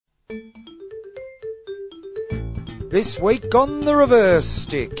This week on the reverse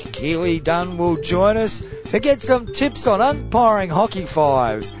stick, Keely Dunn will join us to get some tips on umpiring hockey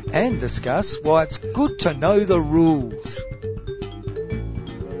fives and discuss why it's good to know the rules.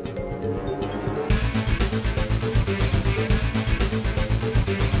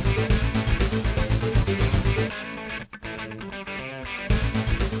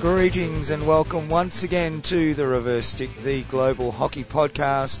 Greetings and welcome once again to the Reverse Stick, the Global Hockey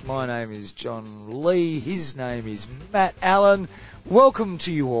Podcast. My name is John Lee. His name is Matt Allen. Welcome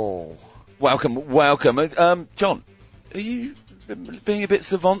to you all. Welcome. John, are you being a bit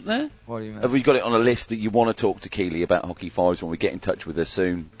savant there? What do you mean? Have we got it on a list that you want to talk to Keely about hockey fives when we get in touch with her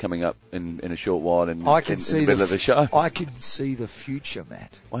soon, coming up in a short while in the middle of the show? I can see the future,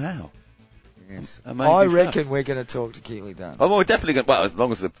 Matt. Wow. Yes. Amazing I stuff. reckon we're going to talk to Keely Dunn. Oh, well, we're definitely going to, well, as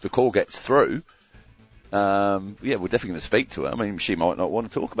long as the call gets through, we're definitely going to speak to her. I mean, she might not want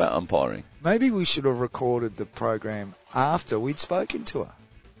to talk about umpiring. Maybe we should have recorded the program after we'd spoken to her.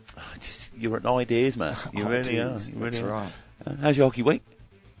 You're an ideas, man. You really are. That's right. How's your hockey week?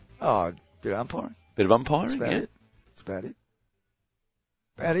 Oh, a bit of umpiring. Bit of umpiring, That's about yeah. it. That's about it.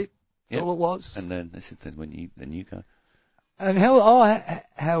 That's Yep. all it was. And then when you go. And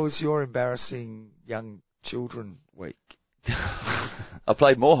how was your embarrassing young children week? I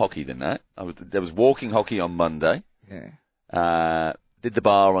played more hockey than that. There was walking hockey on Monday. Yeah. Did the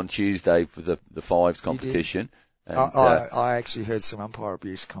bar on Tuesday for the fives competition. And, I actually heard some umpire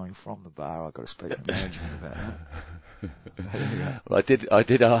abuse coming from the bar. I've got to speak to management about that. Well, I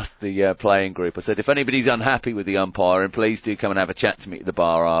did ask the playing group. I said, if anybody's unhappy with the umpiring, please do come and have a chat to me at the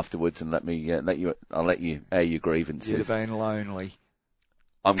bar afterwards, and I'll let you air your grievances. You'd have been lonely.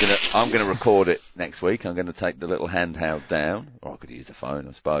 I'm gonna record it next week. I'm gonna take the little handheld down, or I could use the phone,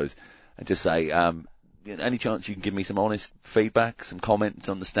 I suppose, and just say, any chance you can give me some honest feedback, some comments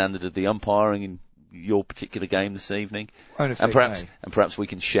on the standard of the umpiring in your particular game this evening, and perhaps we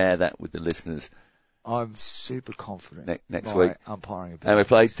can share that with the listeners. I'm super confident next week. Umpiring abilities. And we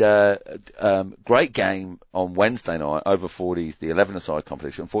played great game on Wednesday night, over 40s, the 11-a-side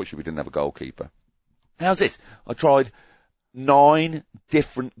competition. Unfortunately, we didn't have a goalkeeper. How's this? I tried 9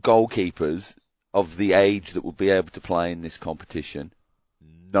 different goalkeepers of the age that would be able to play in this competition.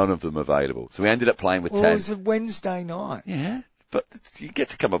 None of them available. So we ended up playing with 10. It was a Wednesday night. Yeah, but you get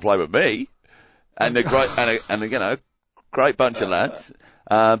to come and play with me. And a great bunch of lads.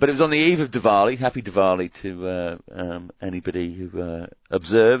 But it was on the eve of Diwali. Happy Diwali to anybody who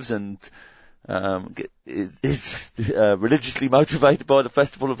observes and is religiously motivated by the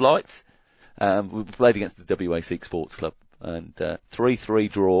Festival of Lights. We played against the WA6 Sports Club, and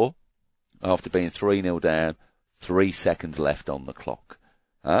 3-3 draw after being 3-0 down, 3 seconds left on the clock.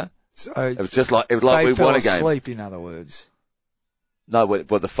 Huh? So it was like we won a game. They fell asleep, in other words. No,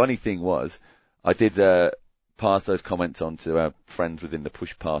 well, the funny thing was, I did pass those comments on to our friends within the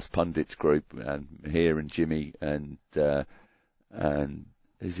Push Past Pundits group, and here and Jimmy and who's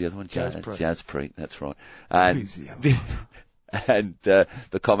the other one? Jazzpreet, that's right. And who's the other one? And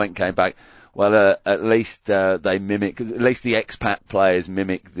the comment came back, well, at least they mimic, at least the expat players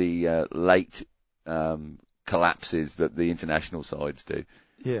mimic the late collapses that the international sides do.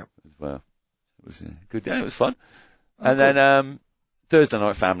 Yeah. As well. It was a good day. It was fun. And then Thursday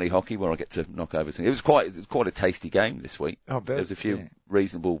night family hockey, where I get to knock over things. It was quite a tasty game this week. I bet. There was a few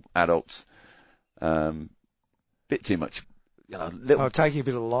reasonable adults. Bit too much, taking a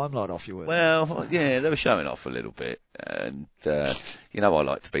bit of the limelight off you. Well, yeah, they were showing off a little bit, and I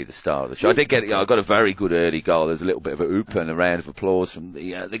like to be the star of the show. I did get, I got a very good early goal. There's a little bit of a oop and a round of applause from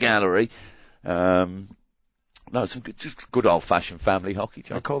the gallery. Some good old fashioned family hockey,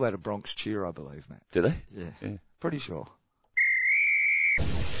 John. They call that a Bronx cheer, I believe, Matt. Do they? Yeah. Pretty sure.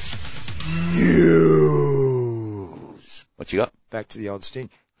 News. What you got? Back to the odd sting.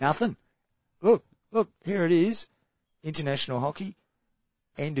 Nothing. Look, here it is. International hockey.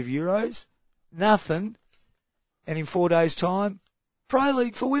 End of Euros. Nothing. And in 4 days' time, Pro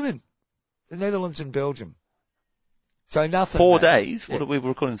League for women. The Netherlands and Belgium. So nothing. 4 days? Yeah. What are we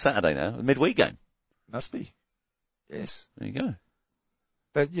recording Saturday now? A midweek game? Must be. Yes. There you go.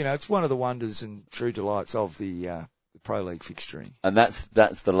 But, it's one of the wonders and true delights of the Pro League fixturing. And that's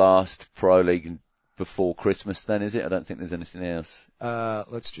the last Pro League before Christmas then, is it? I don't think there's anything else.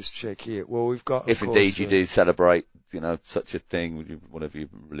 Let's just check here. Well, we've got... If indeed you do celebrate, such a thing, whatever your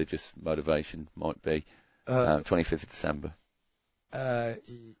religious motivation might be, 25th of December.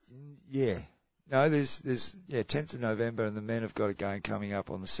 Yeah. No, there's 10th of November, and the men have got a game coming up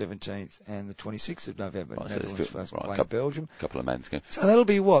on the 17th and the 26th of November. Right, Netherlands first playing Belgium. A couple of men's games. So that'll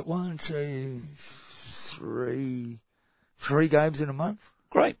be what? 1, 2, 3 games in a month?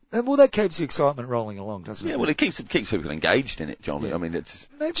 Great. And well, that keeps the excitement rolling along, doesn't it? Yeah, well, it keeps people engaged in it, John. Yeah. I mean, it's...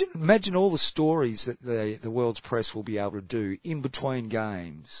 Imagine all the stories that the world's press will be able to do in between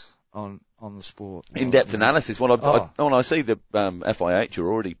games on the sport. In-depth analysis. Well, when I see the FIH are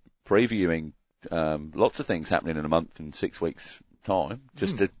already previewing lots of things happening in a month and 6 weeks' time,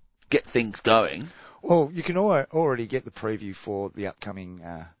 just to get things going. Well, you can already get the preview for the upcoming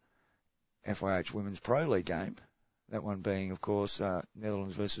FIH Women's Pro League game. That one being, of course,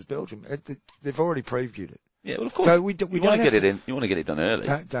 Netherlands versus Belgium. They've already previewed it. Yeah, well, of course. So you want to get it in. You want to get it done early.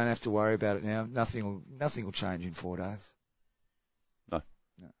 Don't have to worry about it now. Nothing will change in 4 days. No.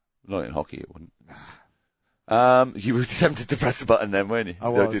 Not in hockey, it wouldn't. You were tempted to press the button then, weren't you? I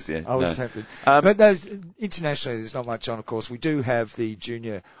was tempted. But internationally, there's not much on, of course. We do have the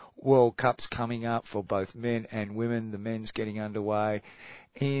Junior World Cups coming up for both men and women. The men's getting underway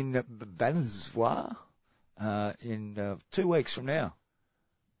in Banzois in 2 weeks from now.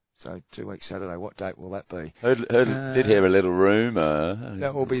 So 2 weeks Saturday. What date will that be? Did hear a little rumour.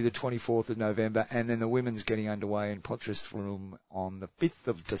 That will be the 24th of November, and then the women's getting underway in Potchefstroom on the 5th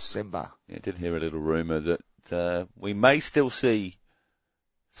of December. Yeah, did hear a little rumour that we may still see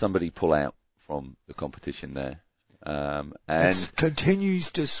somebody pull out from the competition there. And it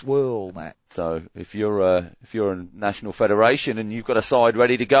continues to swirl, Matt. So if you're a national federation and you've got a side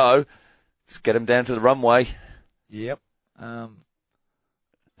ready to go, just get them down to the runway. Yep. There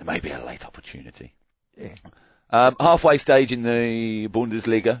may be a late opportunity. Yeah. Halfway stage in the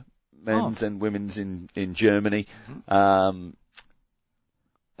Bundesliga, men's and women's in Germany. Mm-hmm.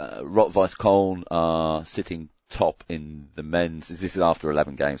 Rot-Weiss Köln are sitting top in the men's. This is after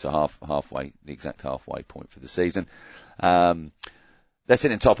 11 games, so halfway, the exact halfway point for the season. They're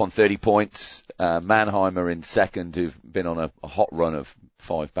sitting top on 30 points. Mannheim are in second, who've been on a hot run of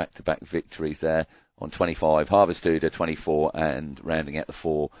 5 back-to-back victories there on 25. Harvesthude 24, and rounding out the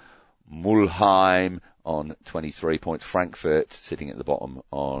 4, Mulheim on 23 points. Frankfurt sitting at the bottom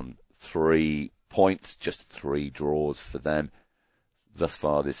on 3 points. Just 3 draws for them thus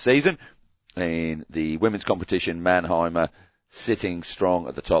far this season. In the women's competition, Mannheimer sitting strong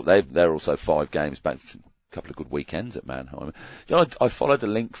at the top. They're also 5 games back. A couple of good weekends at Mannheimer. You know, I followed a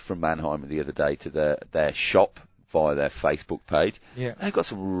link from Mannheimer the other day to their shop via their Facebook page. Yeah. They've got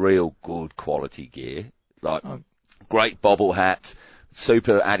some real good quality gear. Like great bobble hats,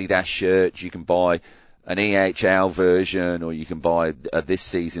 super Adidas shirts. You can buy an EHL version, or you can buy this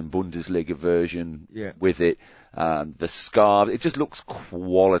season Bundesliga version with it. The scarf, it just looks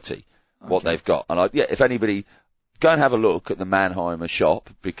quality what they've got. And if anybody, go and have a look at the Mannheimer shop,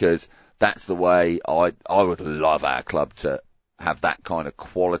 because that's the way I would love our club to have that kind of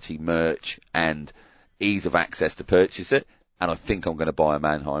quality merch and ease of access to purchase it. And I think I'm going to buy a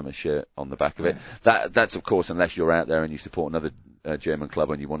Mannheimer shirt on the back of it. That's of course, unless you're out there and you support another German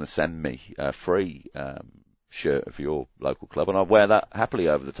club and you want to send me a free shirt of your local club, and I'll wear that happily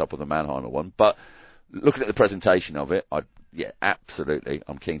over the top of the Mannheimer one. But looking at the presentation of it, absolutely,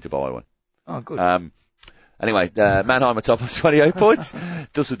 I'm keen to buy one. Oh, good. Anyway, Mannheim are top on 28 points.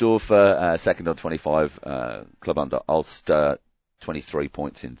 Dusseldorf second on 25. Club under Ulster 23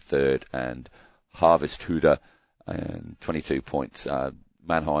 points in third, and Harvesthude and 22 points.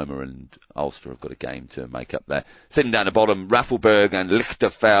 Mannheimer and Ulster have got a game to make up there. Sitting down the bottom, Raffelberg and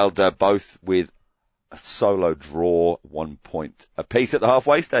Lichterfeld both with a solo draw, 1 point apiece at the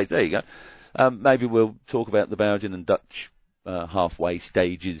halfway stage. There you go. Maybe we'll talk about the Belgian and Dutch halfway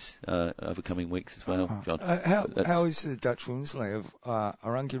stages over coming weeks as well, John. How is the Dutch Women's League? Have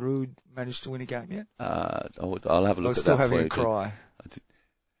Arangerud managed to win a game yet? I'll have a look at that. I'm still having a cry.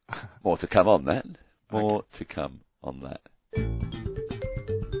 More to come on that. More to come on that.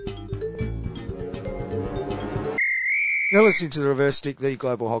 You're listening to the Reverse Stick, the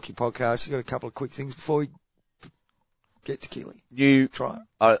Global Hockey Podcast. You've got a couple of quick things before we get to Keely.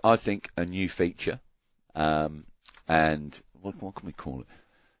 I think a new feature, and what can we call it?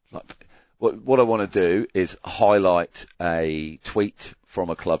 Like, what I want to do is highlight a tweet from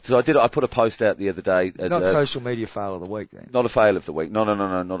a club. Because I put a post out the other day. Not social media fail of the week then. Not a fail of the week. No,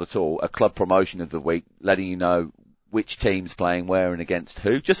 not at all. A club promotion of the week, letting you know which team's playing where and against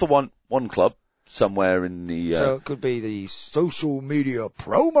who. Just for one club somewhere in the... So it could be the social media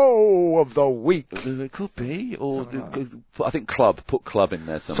promo of the week. It could be. Or I think club. Put club in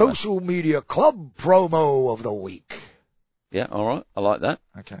there somewhere. Social media club promo of the week. Yeah, all right. I like that.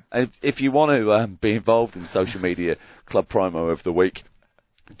 Okay. If you want to be involved in social media club promo of the week,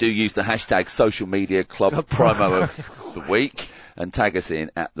 do use the hashtag social media club promo of the week. and tag us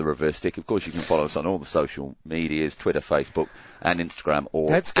in at The Reverse Stick. Of course, you can follow us on all the social medias, Twitter, Facebook, and Instagram, or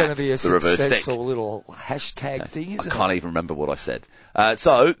That's going to be a The Reverse Stick. successful little hashtag thing, isn't I can't even remember what I said.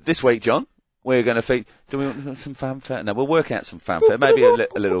 So, this week, John, we're going to do we want some fanfare? No, we'll work out some fanfare. Maybe a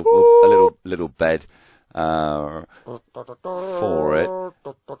little bed for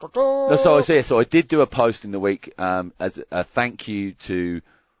it. So I did do a post in the week as a thank you to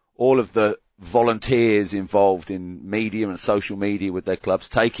all of the volunteers involved in media and social media with their clubs,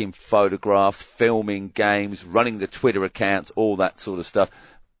 taking photographs, filming games, running the Twitter accounts, all that sort of stuff.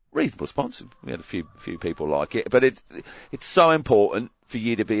 Reasonable response. We had a few people like it, but it's so important for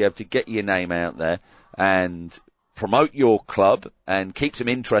you to be able to get your name out there and promote your club and keep some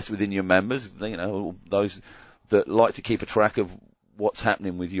interest within your members, you know, those that like to keep a track of what's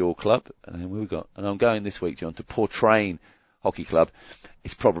happening with your club. And I'm going this week, John, to Portrain Hockey Club.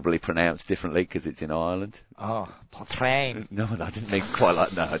 It's probably pronounced differently because it's in Ireland. Oh, Portrain. No, I didn't mean quite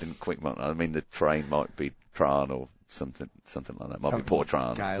like, no, I didn't quite, I mean the train might be Tran or something like that. Might be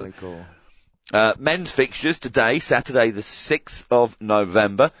Portrain. Gaelic or... men's fixtures today, Saturday the 6th of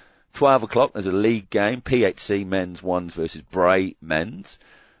November, 12 o'clock, there's a league game, PHC men's ones versus Bray men's.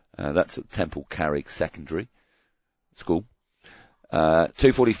 That's at Temple Carrick Secondary School.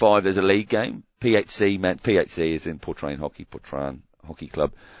 2:45, there's a league game, PHC is in Portrain Hockey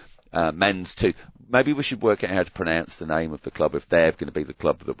Club. Men's two. Maybe we should work out how to pronounce the name of the club if they're going to be the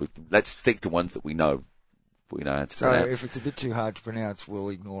club that let's stick to ones that we know. We know how to pronounce. So if it's a bit too hard to pronounce, we'll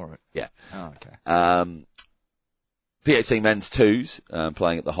ignore it. Yeah. Oh, okay. PHC men's twos,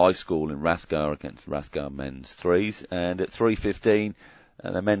 playing at the high school in Rathgar against Rathgar men's threes. And at 3:15,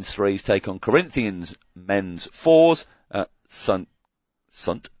 the men's threes take on Corinthians men's fours at St.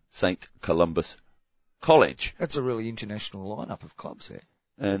 Columba's College. That's a really international lineup of clubs there.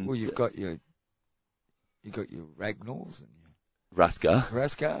 And well, you've got your Ragnalls and your Rathgar,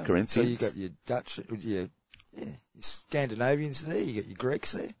 Corinthians. So you got your Dutch, your Scandinavians there. You got your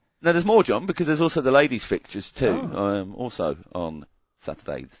Greeks there. No, there's more, John, because there's also the ladies' fixtures too. Also on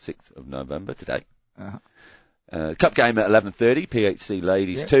Saturday, the 6th of November today. Uh-huh. Cup game at 11:30. PHC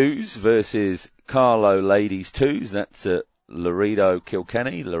ladies twos versus Carlo ladies twos. That's at Loreto.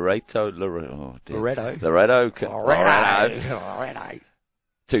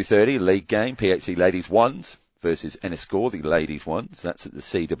 2:30 league game. PHC ladies ones versus Enniscorthy, the ladies ones. That's at the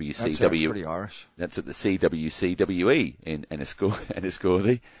CWCW. That sounds pretty Irish. That's at the CWCWE in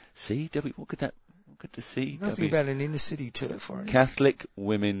Enniscorthy. What could the CW? Nothing about an inner city turf or anything. Catholic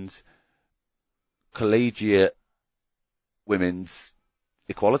Women's Collegiate Women's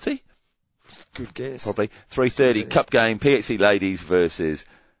Equality. Good guess. Probably 3:30 cup game. PHC ladies versus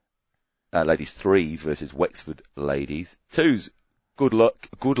ladies threes versus Wexford ladies twos. Good luck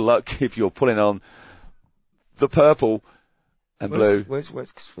if you're pulling on the purple and blue. Where's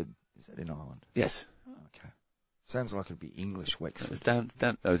Wexford? Is that in Ireland? Yes. Oh, okay. Sounds like it'd be English Wexford.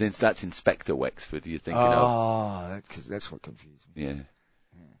 That's Inspector Wexford. You're thinking of? Oh, because that's what confused me. Yeah.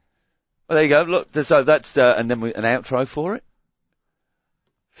 Well, there you go. Look, so that's and then an outro for it.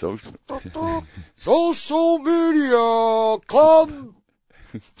 Social media club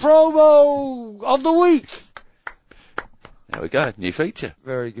promo of the week. There we go. New feature.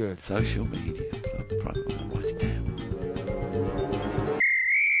 Very good. Social media club promo. I'll write it down.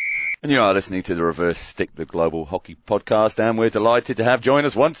 And you are listening to the Reverse Stick, the Global Hockey Podcast, and we're delighted to have join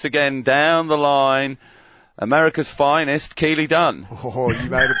us once again down the line, America's finest, Keely Dunn. Oh, you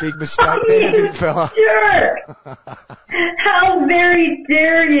made a big mistake there, big fella. Sure. How very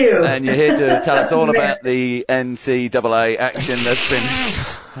dare you? And you're here to tell us all about the NCAA action that's been...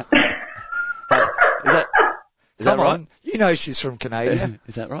 Is Come that right? on. You know she's from Canada.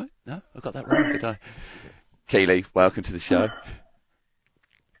 Is that right? No, I got that wrong, did I? Keely, welcome to the show.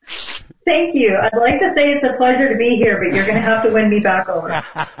 Thank you. I'd like to say it's a pleasure to be here, but you're going to have to win me back over.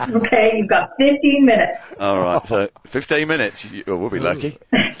 Okay? You've got 15 minutes. All right. So 15 minutes. We'll be lucky.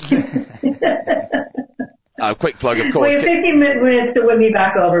 Quick plug, of course. We have 15 minutes to win me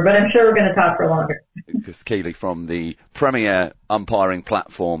back over, but I'm sure we're going to talk for longer. Because Keely from the premier umpiring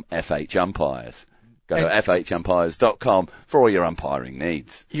platform, FH Umpires. Go to fhumpires.com for all your umpiring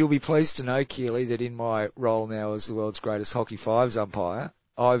needs. You'll be pleased to know, Keely, that in my role now as the world's greatest Hockey Fives umpire,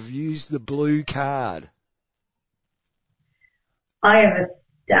 I've used the blue card. I am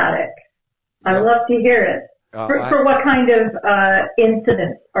ecstatic. I love to hear it. For what kind of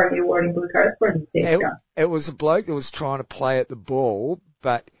incidents are you awarding blue cards for these days, John? It was a bloke that was trying to play at the ball,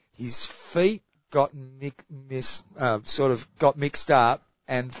 but his feet got mixed up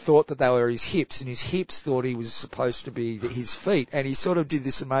and thought that they were his hips, and his hips thought he was supposed to be his feet, and he sort of did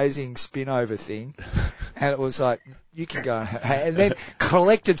this amazing spin over thing, and it was like you can go and then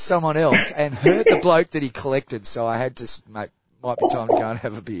collected someone else and hurt the bloke that he collected. So I had to, mate, might be time to go and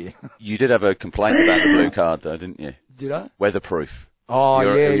have a beer. You did have a complaint about the blue card though, didn't you? Did I? Weatherproof. Oh,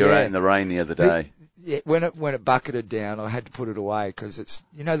 you were out in the rain the other day. When it bucketed down, I had to put it away because it's,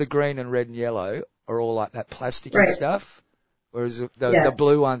 the green and red and yellow are all like that plasticky stuff. Whereas the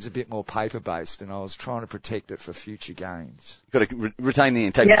blue one's a bit more paper-based, and I was trying to protect it for future games. You've got to retain the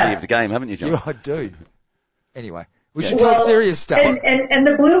integrity of the game, haven't you, John? Yeah, I do. Anyway, we should talk serious stuff. And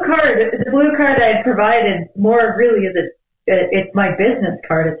the blue card I provided more really is it's my business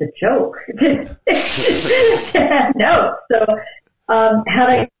card. It's a joke. No, so had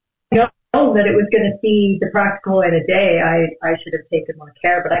I known that it was going to see the practical light of day, I should have taken more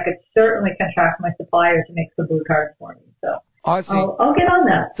care. But I could certainly contract my supplier to make the blue cards for me. So. I'll get on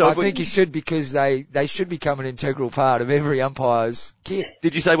that. So I think you should, because they should become an integral part of every umpire's kit.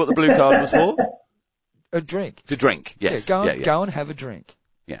 Did you say what the blue card was for? A drink. To drink, yes. Yeah, go and have a drink.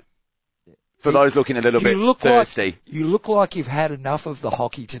 Yeah. For those looking a little bit thirsty. You look like you've had enough of the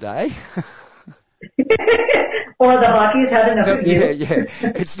hockey today. Or the hockey's had enough of you. Yeah.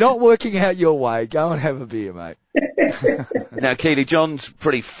 It's not working out your way. Go and have a beer, mate. Now, Keely, John's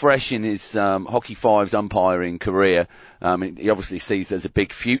pretty fresh in his Hockey Fives umpiring career. He obviously sees there's a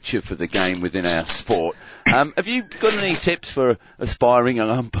big future for the game within our sport. Have you got any tips for aspiring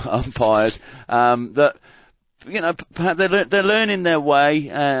young umpires that, perhaps they're learning their way,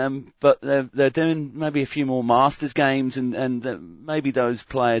 but they're doing maybe a few more Masters games, and maybe those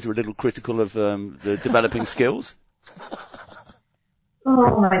players are a little critical of the developing skills?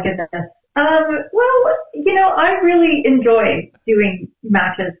 Oh my goodness. I really enjoy doing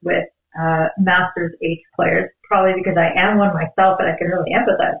matches with Masters age players, probably because I am one myself and I can really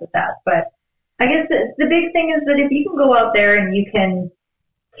empathize with that. But I guess the big thing is that if you can go out there and you can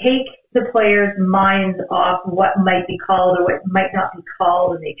take the players' minds off what might be called or what might not be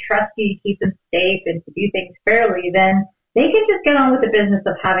called, and they trust you to keep them safe and to do things fairly, then they can just get on with the business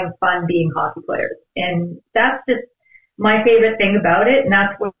of having fun being hockey players. And that's just my favorite thing about it, and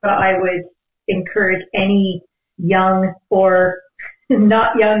that's what I would encourage any young or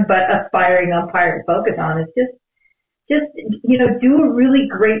not young but aspiring umpire to focus on, is just do a really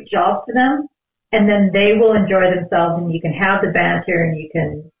great job for them, and then they will enjoy themselves, and you can have the banter and you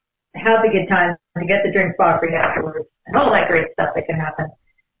can have the good time and get the drink spot free afterwards and all that great stuff that can happen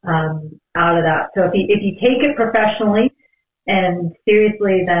out of that. So if you take it professionally and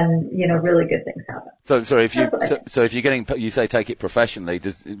seriously, then really good things happen. So if you're getting, you say take it professionally,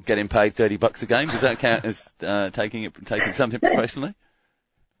 does getting paid $30 a game, does that count as taking something professionally?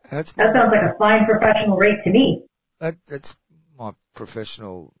 That sounds like a fine professional rate to me. That's my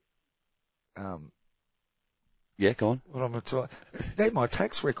professional. Yeah, go on. What I'm talking. They're my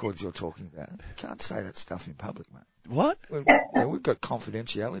tax records you're talking about. You can't say that stuff in public, mate. What? We've got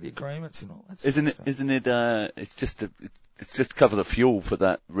confidentiality agreements and all that. Isn't it? It's just to cover the fuel for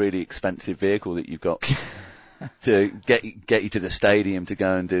that really expensive vehicle that you've got to get you to the stadium to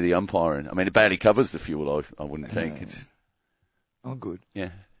go and do the umpiring. I mean, it barely covers the fuel. I wouldn't think. It's. I'm good. Yeah.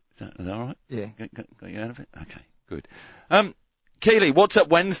 Is that all right? Yeah. Got you out of it? Okay. Good. Keely, What's Up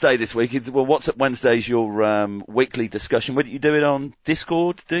Wednesday this week? What's Up Wednesday is your weekly discussion. Would you do it on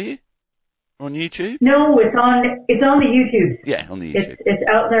Discord, do you? On YouTube? No, it's on the YouTube. Yeah, on the YouTube. It's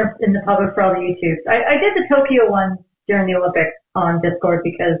out there in the public for all the YouTube. I did the Tokyo one during the Olympics on Discord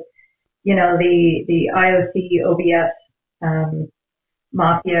because, the IOC OBS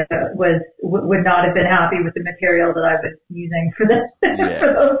mafia would not have been happy with the material that I was using for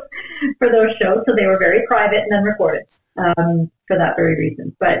for those shows, so they were very private and then recorded for that very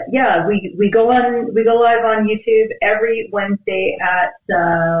reason. But yeah, we go live on YouTube every Wednesday at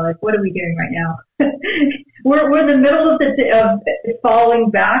what are we doing right now? we're in the middle of falling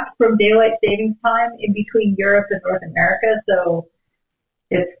back from daylight savings time in between Europe and North America, so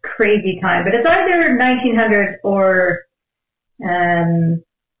it's crazy time. But it's either 1900 or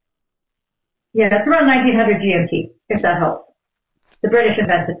it's around 1900 GMT, if that helps. The British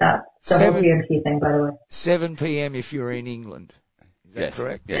invented that, the whole GMT thing, by the way. 7 p.m. if you're in England. Is that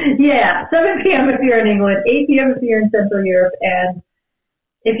correct? Yeah, 7 p.m. if you're in England, 8 p.m. if you're in Central Europe, and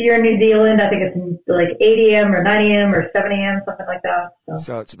if you're in New Zealand, I think it's like 8 a.m. or 9 a.m. or 7 a.m., something like that.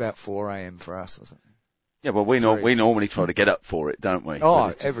 So it's about 4 a.m. for us or something. Yeah, well, we normally try to get up for it, don't we?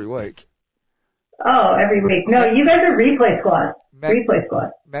 Oh, every week. Oh, every week. No, you guys are replay squad. Replay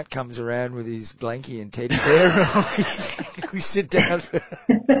squad. Matt comes around with his blankie and teddy bear. We sit down.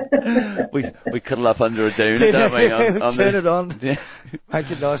 we cuddle up under a doona, don't we? Turn it on. Yeah.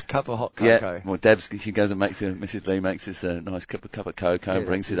 Make a nice cup of hot cocoa. Yeah. Well, Debs, she goes and Mrs. Lee makes us a nice cup of cocoa,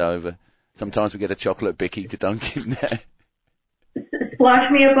 brings it over. Sometimes we get a chocolate bicky to dunk in there.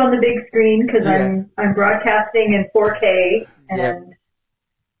 Splash me up on the big screen because I'm broadcasting in 4K and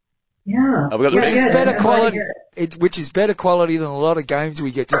yeah. Which is better quality. Which is better quality than a lot of games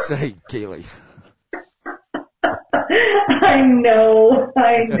we get to see, Keely. I know.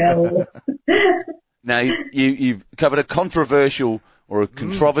 Now you covered a controversial or a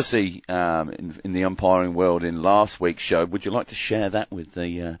controversy in the umpiring world in last week's show. Would you like to share that with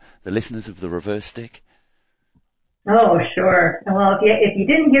the listeners of the Reverse Stick? Oh, sure. Well, if you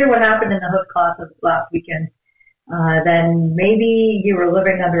didn't hear what happened in the host classes last weekend, then maybe you were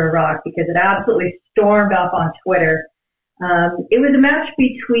living under a rock because it absolutely stormed off on Twitter. It was a match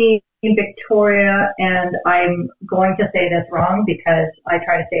between Victoria and I'm going to say this wrong because I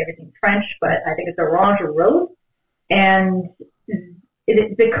try to say everything French, but I think it's Orange Rose. And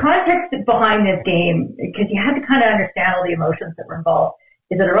the context behind this game, because you had to kind of understand all the emotions that were involved,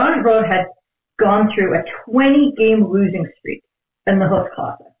 is that Orange Road had gone through a 20-game losing streak in the host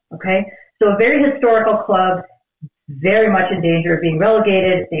classic. Okay, so a very historical club, very much in danger of being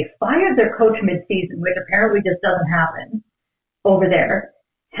relegated. They fired their coach mid-season, which apparently just doesn't happen over there.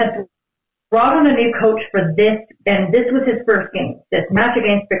 Has brought on a new coach for this, and this was his first game, this match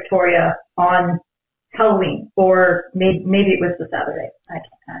against Victoria on Halloween, or maybe it was the Saturday.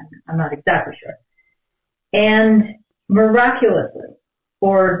 I'm not exactly sure. And miraculously,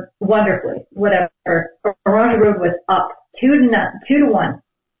 or wonderfully, whatever, Orange Road was up 2-1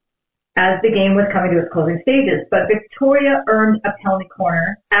 as the game was coming to its closing stages. But Victoria earned a penalty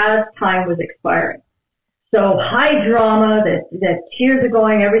corner as time was expiring. So high drama, the cheers are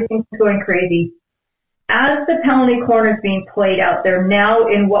going, everything's going crazy. As the penalty corner is being played out, they're now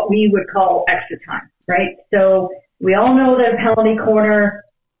in what we would call extra time, right? So we all know that a penalty corner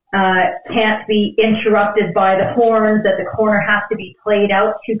can't be interrupted by the horns, that the corner has to be played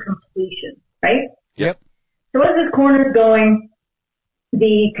out to completion, right? Yep. So as this corner is going,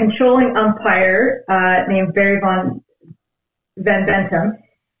 the controlling umpire, named Barry Van Bentum,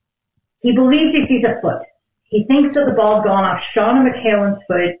 he believes he sees a foot. He thinks that the ball's gone off Shauna McHale's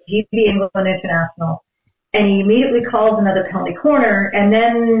foot, GB England International, and he immediately calls another penalty corner, and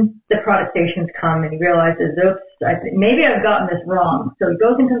then the protestations come, and he realizes, oops, maybe I've gotten this wrong. So he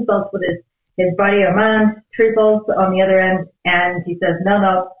goes and consults with his buddy Armand Triples on the other end, and he says,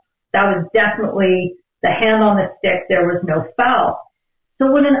 no, that was definitely the hand on the stick. There was no foul.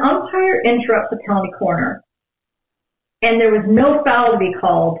 So when an umpire interrupts a penalty corner, and there was no foul to be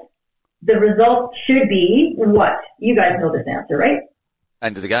called, the result should be what? You guys know this answer, right?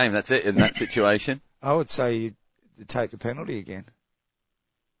 End of the game, that's it, in that situation. I would say you take the penalty again.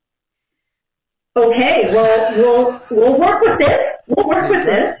 Okay, well, we'll work with this. We'll work with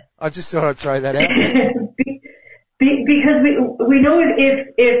this. I just thought I'd throw that out there. Because we know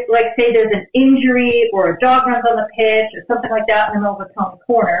if like say there's an injury or a dog runs on the pitch or something like that in the middle of a penalty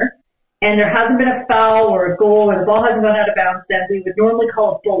corner, and there hasn't been a foul or a goal or the ball hasn't gone out of bounds, then we would normally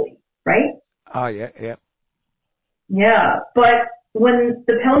call a bully, right? Oh, yeah. Yeah, but when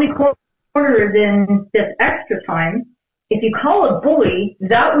the penalty corner is in this extra time, if you call a bully,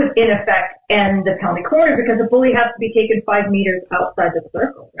 that would in effect end the penalty corner because the bully has to be taken 5 meters outside the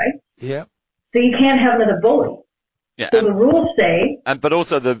circle, right? Yeah. So you can't have another bully. Yeah. So the rules say... But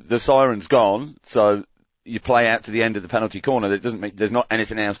also the siren's gone, so you play out to the end of the penalty corner. That doesn't make, there's not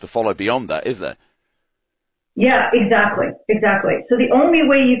anything else to follow beyond that, is there? Yeah, exactly. So the only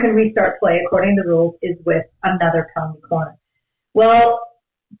way you can restart play according to the rules is with another penalty corner. Well,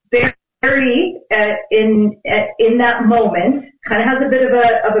 Barry, in that moment, kind of has a bit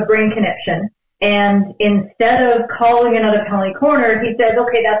of a brain connection, and instead of calling another penalty corner, he says,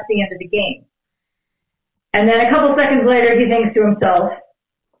 okay, that's the end of the game. And then a couple seconds later, he thinks to himself,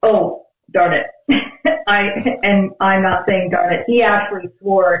 oh, darn it. I'm not saying darn it. He actually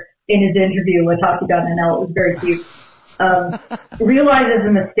swore in his interview with Hockey.nl. It was very cute. Realizes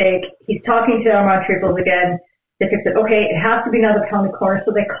a mistake. He's talking to Armand Triples again. They fix it. Okay, it has to be another penalty corner.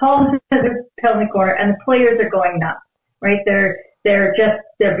 So they call another penalty corner, and the players are going nuts, right? They're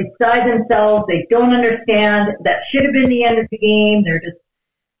beside themselves. They don't understand. That should have been the end of the game.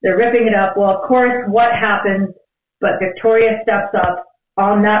 They're ripping it up. Well, of course, what happens? But Victoria steps up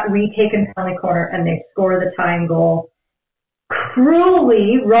on that retaken penalty corner, and they score the tying goal,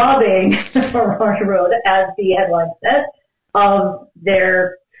 cruelly robbing Orange Road, as the headline says, of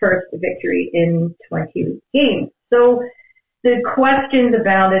their first victory in 20 games. So the questions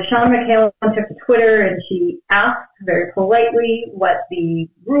abounded. Shauna McHale took to Twitter and she asked very politely what the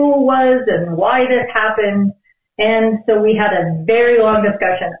rule was and why this happened. And so we had a very long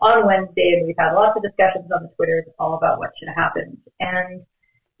discussion on Wednesday, and we've had lots of discussions on the Twitter all about what should have happened. And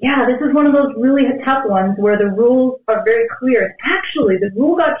yeah, this is one of those really tough ones where the rules are very clear. Actually, the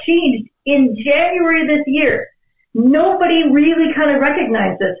rule got changed in January this year. Nobody really kind of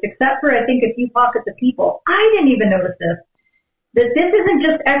recognized this, except for, I think, a few pockets of people. I didn't even notice this. That this isn't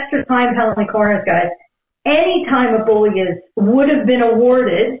just extra time penalty corners, guys. Any time a bully would have been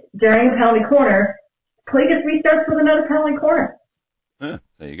awarded during a penalty corner, play just restarts with another penalty corner. Yeah,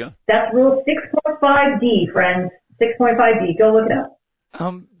 there you go. That's rule 6.5D, friends. 6.5D. Go look it up.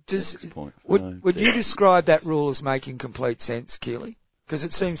 Would you describe that rule as making complete sense, Keely? Because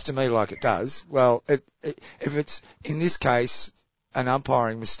it seems to me like it does. Well, if it's, in this case, an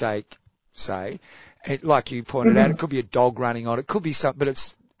umpiring mistake, say, like you pointed out, it could be a dog running on, it could be something, but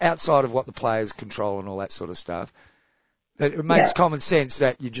it's outside of what the players control and all that sort of stuff. It makes common sense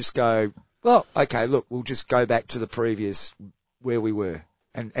that you just go, well, okay, look, we'll just go back to the previous where we were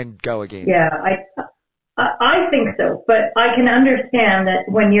and go again. Yeah, I think so, but I can understand that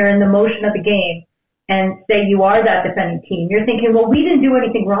when you're in the motion of the game and say you are that defending team, you're thinking, well, we didn't do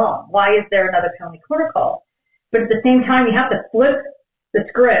anything wrong. Why is there another penalty corner call? But at the same time, you have to flip the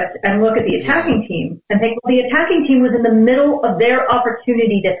script and look at the attacking team and think, well, the attacking team was in the middle of their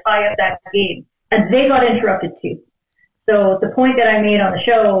opportunity to tie up that game, and they got interrupted too. So the point that I made on the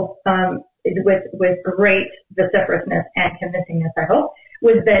show, with great vociferousness and convincingness, I hope,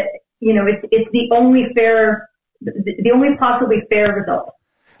 was that, it's the only possibly fair result.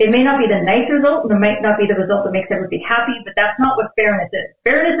 It may not be the nice result, and it might not be the result that makes everybody happy, but that's not what fairness is.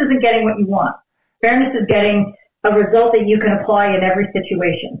 Fairness isn't getting what you want. Fairness is getting a result that you can apply in every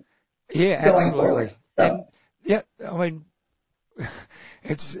situation. Yeah, absolutely. So. And, I mean,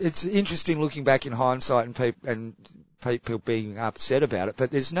 it's interesting looking back in hindsight and people being upset about it, but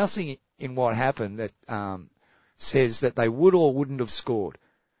there's nothing in what happened that says that they would or wouldn't have scored.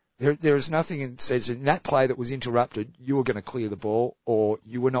 There is nothing that says in that play that was interrupted, you were going to clear the ball, or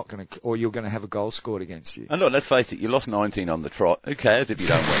you were not going to, or you're going to have a goal scored against you. And look, let's face it, you lost 19 on the trot. Who cares if you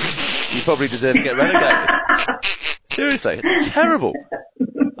don't win? You probably deserve to get relegated. Seriously, it's terrible.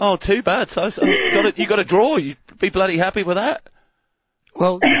 Oh, too bad. So you got to draw. You'd be bloody happy with that.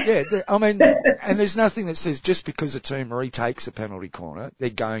 Well, yeah, I mean, and there's nothing that says just because a team retakes a penalty corner, they're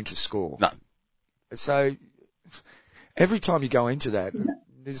going to score. No. So every time you go into that,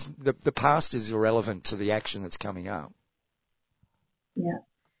 the past is irrelevant to the action that's coming up. Yeah.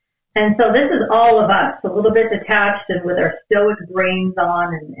 And so this is all of us, a little bit detached and with our stoic brains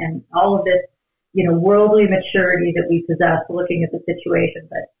on and all of this, worldly maturity that we possess looking at the situation.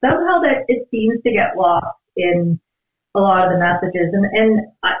 But somehow that it seems to get lost in a lot of the messages.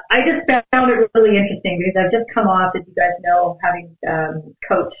 And I just found it really interesting because I've just come off, as you guys know, having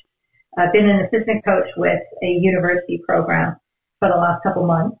coached. I've been an assistant coach with a university program for the last couple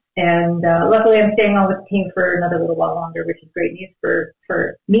months. And luckily I'm staying on with the team for another little while longer, which is great news for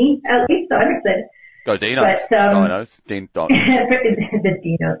me, at least. So I'm excited. Go Dinos. Dinos. The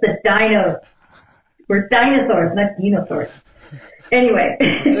Dinos. We're dinosaurs, not dinosaurs. Anyway.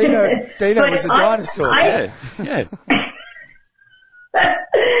 Dino was a dinosaur. Yeah. I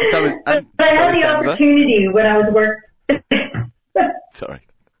had the opportunity when I was working. Sorry.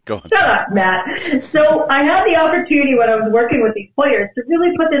 Go on. Shut up, Matt. So I had the opportunity when I was working with these players to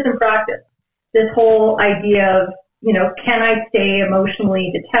really put this in practice. This whole idea of, can I stay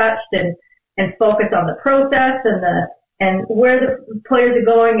emotionally detached and focus on the process and where the players are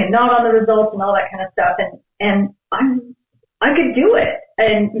going and not on the results and all that kind of stuff. And I could do it.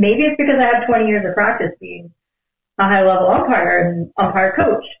 And maybe it's because I have 20 years of practice being a high level umpire and umpire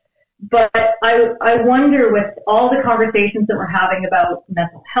coach. But I wonder, with all the conversations that we're having about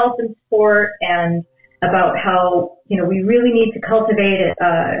mental health in sport and about how, we really need to cultivate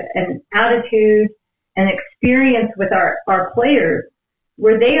an attitude and experience with our players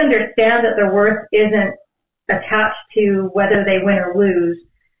where they understand that their worth isn't attached to whether they win or lose,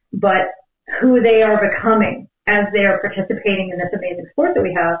 but who they are becoming as they are participating in this amazing sport that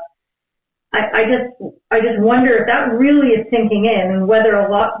we have. I just wonder if that really is sinking in and whether a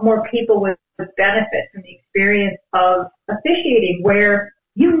lot more people would benefit from the experience of officiating where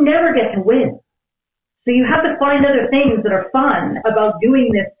you never get to win. So you have to find other things that are fun about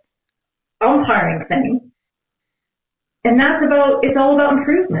doing this umpiring thing. And it's all about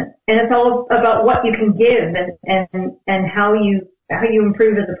improvement, and it's all about what you can give and how you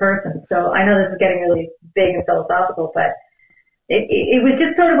improve as a person. So I know this is getting really big and philosophical, but it was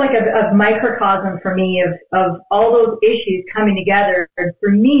just sort of like a microcosm for me of all those issues coming together, and for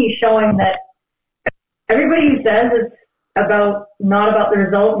me showing that everybody who says it's not about the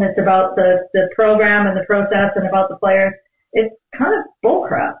result and it's about the program and the process and about the players, it's kind of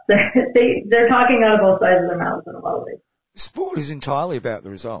bullcrap. They're talking out of both sides of their mouths in a lot of ways. Sport is entirely about the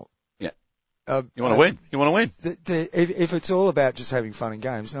result. Yeah. You want to win. You want to win. If it's all about just having fun and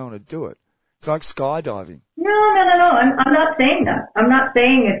games, no one would do it. It's like skydiving. No. I'm not saying that. I'm not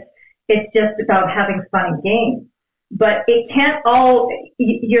saying it's just about having fun and games. But it can't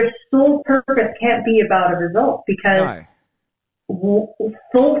your sole purpose can't be about a result, because full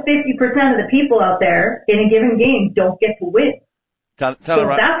 50% of the people out there in a given game don't get to win. Tell so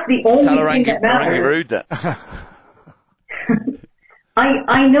that's the only thing that matters. Rude that.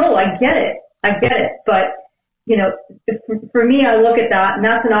 I know, I get it. But, for me, I look at that, and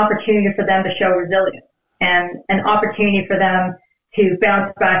that's an opportunity for them to show resilience, and an opportunity for them to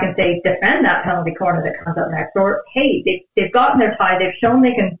bounce back and say, defend that penalty corner that comes up next. Or, hey, they've gotten their tie. They've shown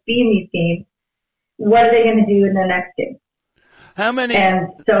they can be in these games. What are they going to do in the next game? How many? And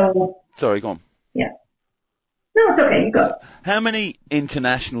so. Sorry, go on. Yeah. No, it's okay. You go. How many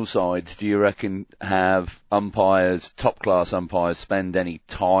international sides do you reckon have umpires, top-class umpires, spend any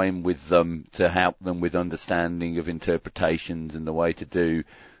time with them to help them with understanding of interpretations and the way to do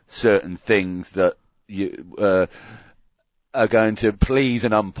certain things that you are going to please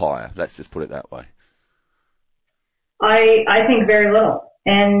an umpire? Let's just put it that way. I think very little.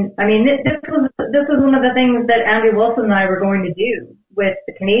 And I mean, this was one of the things that Andy Wilson and I were going to do with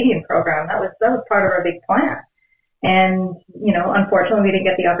the Canadian program. That was part of our big plan. And, unfortunately we didn't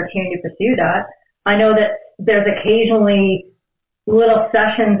get the opportunity to pursue that. I know that there's occasionally little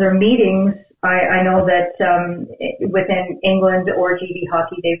sessions or meetings. I know that, within England or GB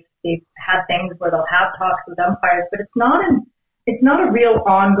hockey, they've had things where they'll have talks with umpires, but it's not a real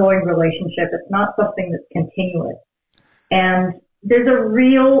ongoing relationship. It's not something that's continuous. And there's a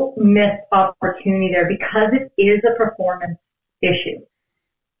real missed opportunity there, because it is a performance issue.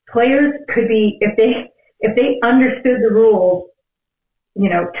 Players could be, if they understood the rules,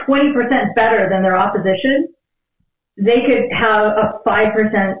 20% better than their opposition, they could have a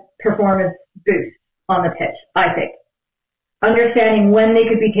 5% performance boost on the pitch, I think. Understanding when they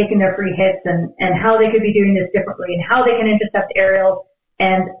could be taking their free hits and how they could be doing this differently, and how they can intercept aerials,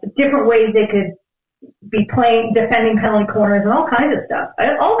 and different ways they could be defending penalty corners, and all kinds of stuff.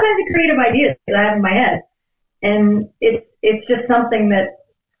 All kinds of creative ideas that I have in my head. And it's just something that,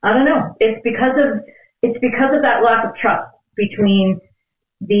 I don't know, it's because of that lack of trust between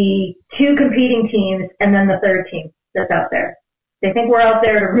the two competing teams and then the third team that's out there. They think we're out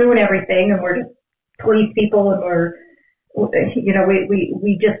there to ruin everything, and we're just police people, and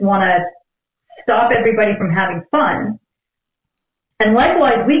we just want to stop everybody from having fun. And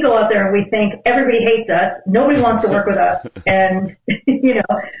likewise, we go out there and we think everybody hates us, nobody wants to work with us, and,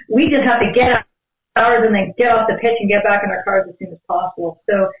 we just have to get ours and then get off the pitch and get back in our cars as soon as possible.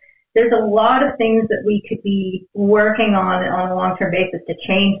 So there's a lot of things that we could be working on a long-term basis to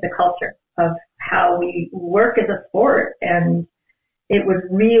change the culture of how we work as a sport, and it would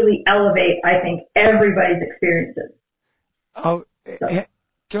really elevate, I think, everybody's experiences. Oh, so.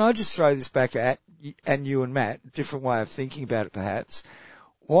 Can I just throw this back at you and Matt, a different way of thinking about it perhaps?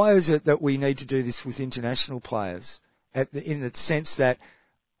 Why is it that we need to do this with international players in the sense that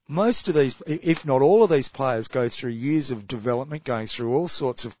most of these, if not all of these players, go through years of development, going through all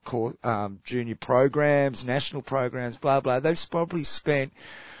sorts of junior programs, national programs, blah, blah. They've probably spent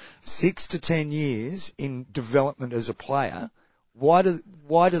 6 to 10 years in development as a player. Why do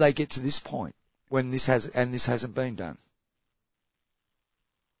they get to this point when this hasn't been done?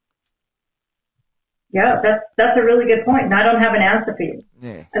 Yeah, that's a really good point, and I don't have an answer for you.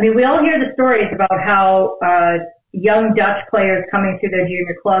 Yeah. I mean, we all hear the stories about how young Dutch players coming through their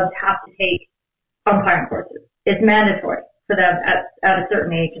junior clubs have to take umpiring courses. It's mandatory for them at a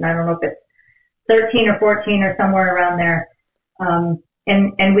certain age, and I don't know if it's 13 or 14 or somewhere around there.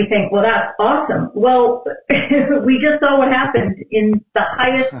 And we think, well, that's awesome. Well, we just saw what happened in the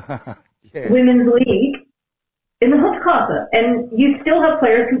highest women's league in the Hoofdklasse, and you still have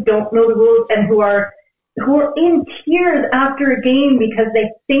players who don't know the rules and who are in tears after a game because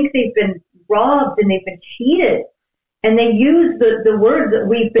they think they've been robbed and they've been cheated, and they use the words that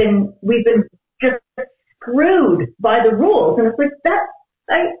we've been just screwed by the rules, and it's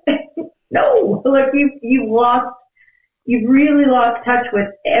like no, look, you've really lost touch with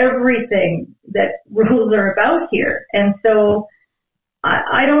everything that rules are about here, and so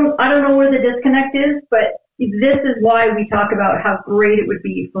I don't know where the disconnect is, but this is why we talk about how great it would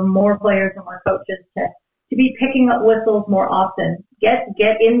be for more players and more coaches to be picking up whistles more often. Get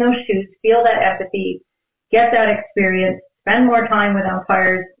in those shoes, feel that empathy, get that experience, spend more time with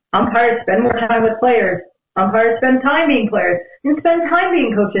umpires. Umpires spend more time with players. Umpires spend time being players and spend time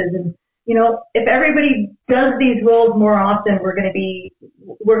being coaches. And, if everybody does these roles more often, we're going to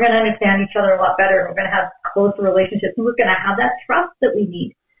understand each other a lot better. We're going to have closer relationships, and we're going to have that trust that we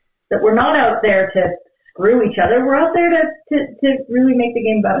need. That we're not out there to screw each other. We're out there to really make the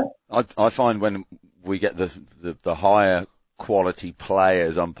game better. I find when we get the higher quality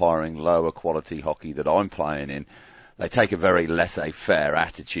players umpiring lower quality hockey that I'm playing in, they take a very laissez-faire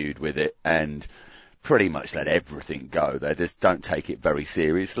attitude with it and pretty much let everything go. They just don't take it very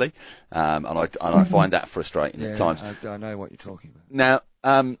seriously, and I find that frustrating at times. I know what you're talking about.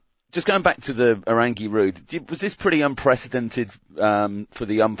 Now, just going back to the Orangi Rood, was this pretty unprecedented for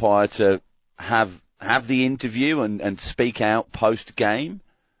the umpire to have the interview and speak out post game?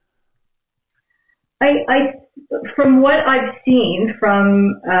 I from what I've seen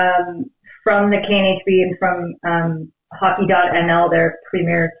from the KNHB and from hockey.nl, their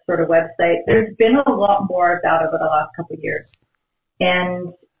premier sort of website, there's been a lot more of that over the last couple of years.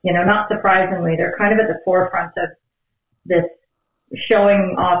 And, not surprisingly, they're kind of at the forefront of this,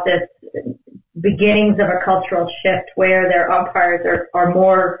 showing off this beginnings of a cultural shift where their umpires are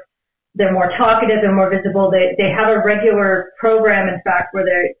more, they're more talkative and more visible. They have a regular program, in fact, where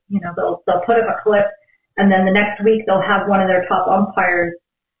they'll put up a clip, and then the next week they'll have one of their top umpires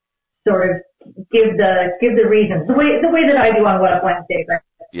sort of give the reasons, the way that I do on What Up Wednesday, but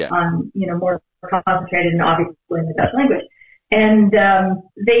on, more concentrated and obviously in the Dutch language. And,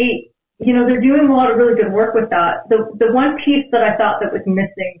 they're doing a lot of really good work with that. The one piece that I thought that was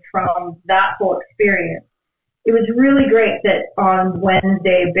missing from that whole experience, it was really great that on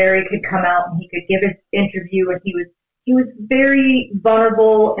Wednesday Barry could come out and he could give his interview, and he was very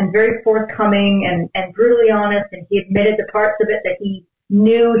vulnerable and very forthcoming and brutally honest, and he admitted the parts of it that he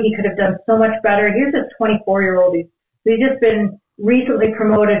knew he could have done so much better. Here's a 24-year-old who's just been recently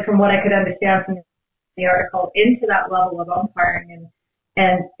promoted, from what I could understand from the article, into that level of umpiring,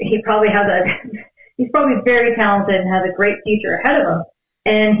 and he probably he's probably very talented and has a great future ahead of him.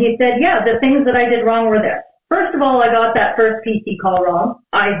 And he said, the things that I did wrong were this. First of all, I got that first PC call wrong.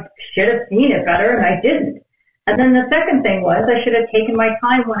 I should have seen it better, and I didn't. And then the second thing was I should have taken my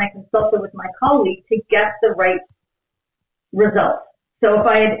time when I consulted with my colleague to get the right results. So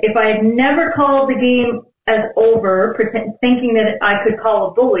if I had never called the game as over, thinking that I could call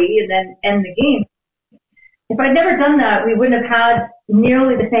a bully and then end the game, if I'd never done that, we wouldn't have had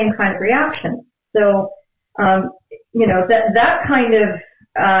nearly the same kind of reaction. So, that kind of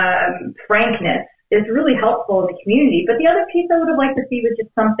frankness is really helpful in the community. But the other piece I would have liked to see was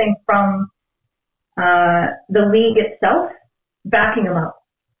just something from the league itself backing them up.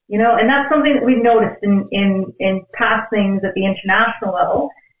 And that's something that we've noticed in past things at the international level,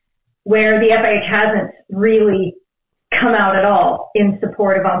 where the FIH hasn't really come out at all in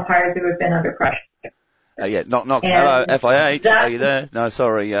support of umpires who have been under pressure. Knock. Hello, FIH. Are you there? No,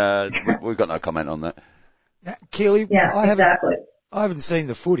 sorry. We've got no comment on that. Now, Keely, exactly. I haven't seen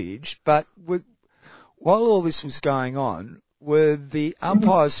the footage, but while all this was going on, were the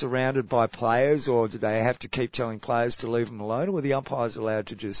umpires surrounded by players, or did they have to keep telling players to leave them alone, or were the umpires allowed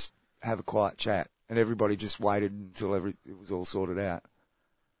to just have a quiet chat and everybody just waited until it was all sorted out?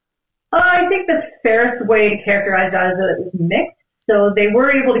 I think the fairest way to characterize that is that it was mixed. So they were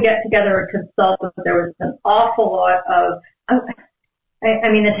able to get together and consult, but there was an awful lot of,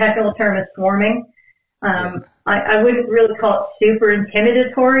 the technical term is swarming. I wouldn't really call it super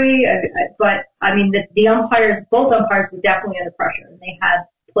intimidatory, but the umpires, both umpires were definitely under pressure, and they had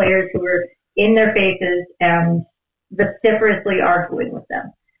players who were in their faces and vociferously arguing with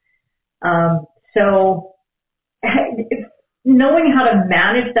them. So knowing how to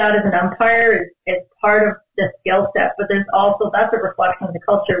manage that as an umpire is part of the skill set, but there's also, that's a reflection of the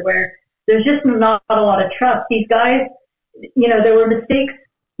culture where there's just not a lot of trust. These guys, there were mistakes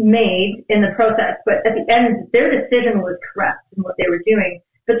made in the process, but at the end, their decision was correct in what they were doing,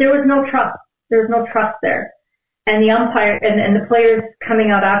 but there was no trust. There was no trust there. And the umpire and the players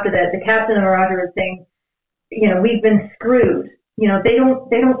coming out after that, the captain of Roger was saying, we've been screwed. They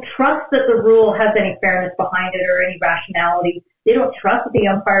don't trust that the rule has any fairness behind it or any rationality. They don't trust that the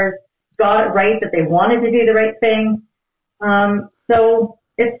umpires got it right, that they wanted to do the right thing. So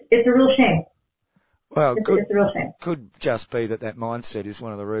it's a real shame. Well, it's a real shame. Could just be that mindset is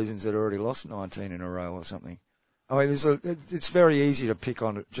one of the reasons they've already lost 19 in a row or something. It's very easy to pick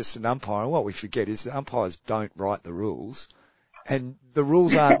on just an umpire. What we forget is the umpires don't write the rules, and the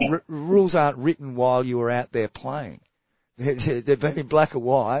rules aren't written while you were out there playing. They've been in black and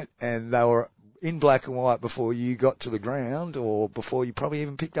white, and they were in black and white before you got to the ground or before you probably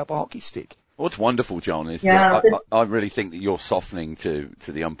even picked up a hockey stick. What's wonderful, John, is Yeah, that I really think that you're softening to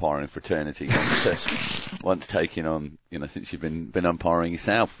the umpiring fraternity once taking on, since you've been umpiring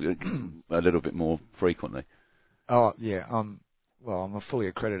yourself a little bit more frequently. Oh, yeah. I'm a fully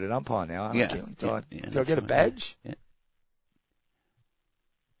accredited umpire now, aren't I, Keely? Do I get a badge? Yeah.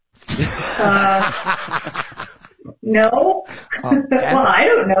 No. Well, I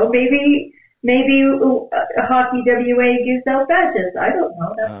don't know. Maybe Hockey WA gives out badges. I don't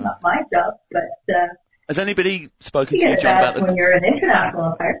know. That's not my job. But has anybody spoken you to you, get a John, badge about when you're an international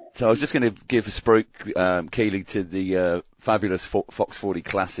umpire. So I was just going to give a spruik, Keely, to the fabulous Fox 40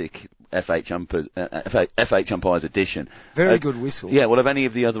 Classic FH Umpires edition. Very good whistle. Yeah, well, have any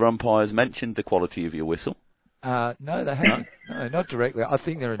of the other umpires mentioned the quality of your whistle? No, they haven't. No, not directly. I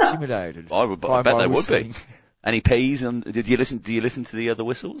think they're intimidated. I bet they whistling. would be. Any P's? Do you listen to the other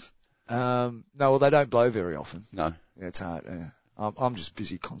whistles? No, well, they don't blow very often. No. Yeah, it's hard. I'm just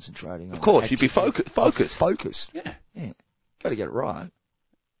busy concentrating. Of course, you'd be focused. Focused. Yeah. Got to get it right.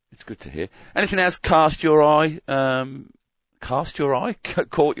 It's good to hear. Anything else caught your eye,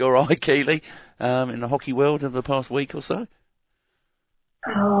 Keely, in the hockey world in the past week or so?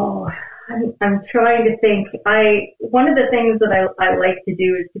 Oh, I'm trying to think. One of the things that I like to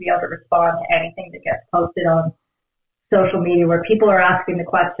do is to be able to respond to anything that gets posted on social media where people are asking the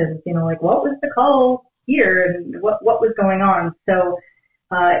questions, like what was the call here and what was going on. So,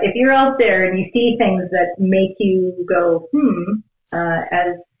 if you're out there and you see things that make you go,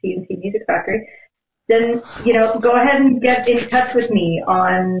 as CNC Music Factory, then, go ahead and get in touch with me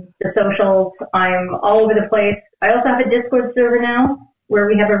on the socials. I'm all over the place. I also have a Discord server now where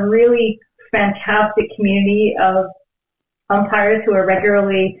we have a really fantastic community of umpires who are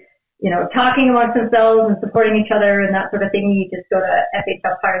regularly, talking amongst themselves and supporting each other and that sort of thing. You just go to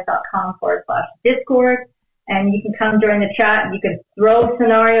fhumpires.com/Discord and you can come join the chat and you can throw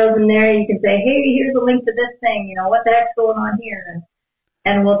scenarios in there. You can say, hey, here's a link to this thing, what the heck's going on here?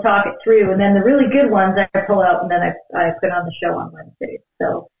 And we'll talk it through. And then the really good ones I pull out and then I put on the show on Wednesdays.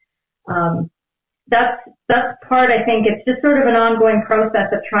 So, that's part, I think, it's just sort of an ongoing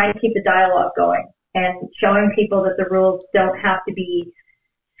process of trying to keep the dialogue going and showing people that the rules don't have to be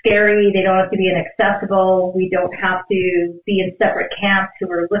scary, they don't have to be inaccessible, we don't have to be in separate camps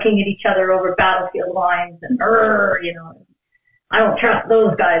who are looking at each other over battlefield lines and, I don't trust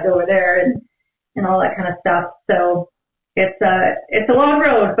those guys over there and all that kind of stuff. So it's a long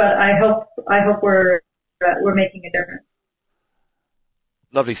road, but I hope we're making a difference.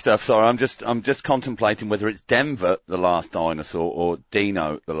 Lovely stuff. Sorry, I'm just contemplating whether it's Denver, the last dinosaur, or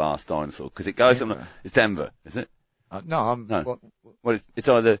Dino, the last dinosaur, because it goes on. It's Denver, is it? No. Well, it's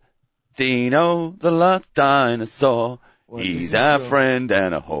either Dino, the last dinosaur. He's our friend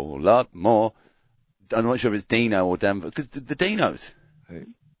and a whole lot more. I'm not sure if it's Dino or Denver, because the Dinos. Who?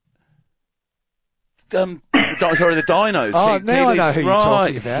 The dinos. Oh, now I know who you're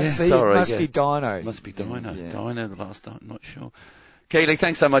talking about. Yeah, See, sorry, it must be Dino. Must be Dino. Yeah. Dino, the last dino, not sure. Keely,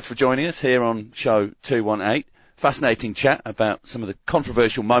 thanks so much for joining us here on show 218. Fascinating chat about some of the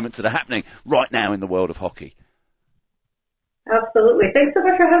controversial moments that are happening right now in the world of hockey. Absolutely. Thanks so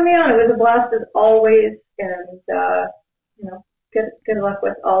much for having me on. It was a blast as always, and good luck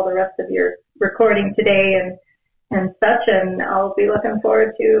with all the rest of your recording today and such. And I'll be looking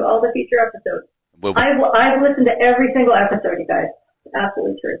forward to all the future episodes. I've listened to every single episode, you guys.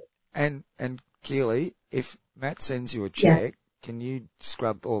 Absolutely true. And Keely, if Matt sends you a check, can you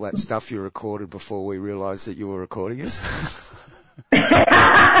scrub all that stuff you recorded before we realised that you were recording us?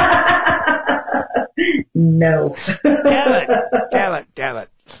 No. Damn it.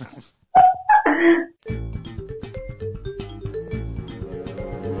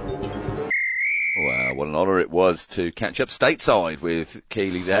 Wow, what an honour it was to catch up stateside with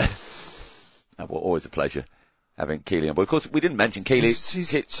Keely there. Well, always a pleasure having Keely on board. Of course, we didn't mention Keely.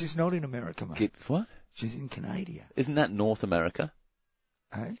 She's not in America, mate. What? She's in Canada. Isn't that North America?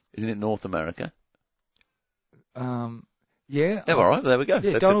 Hey? Isn't it North America? Yeah. All right, there we go.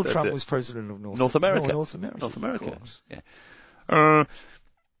 Yeah, Donald Trump was president of North America. North America. North America. Yeah.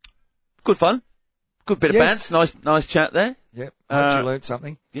 Good fun. Good bit of bands. Nice chat there. Yep. Hope you learned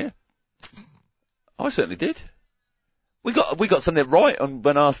something. Yeah. I certainly did. We got something right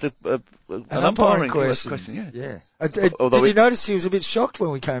when asked an umpiring question. Yeah. Did you notice he was a bit shocked when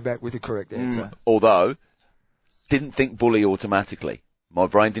we came back with the correct answer? Although, didn't think bully automatically. My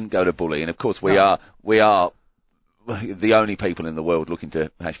brain didn't go to bully, and of course we are the only people in the world looking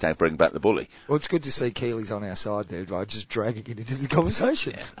to hashtag bring back the bully. Well, it's good to see Keely's on our side there, right? Just dragging it into the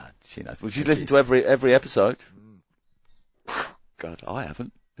conversation. Yeah, no, she knows. Well, she's listened to every episode. God, I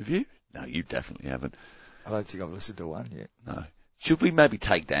haven't. Have you? No, you definitely haven't. I don't think I've listened to one yet. No. Should we maybe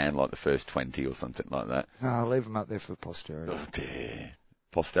take down like the first 20 or something like that? No, I'll leave them up there for posterity. Oh dear.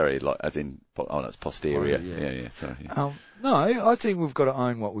 Posterity, like, as in, that's posterior. Oh, yeah. Yeah, sorry. Yeah. No, I think we've got to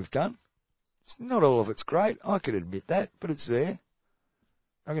own what we've done. Not all of it's great. I could admit that, but it's there.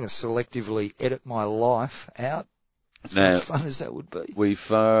 I'm going to selectively edit my life out. As much fun as that would be. We've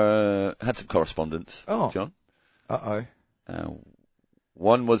had some correspondence, John. Uh-oh.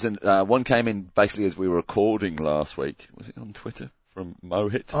 One came in basically as we were recording last week. Was it on Twitter from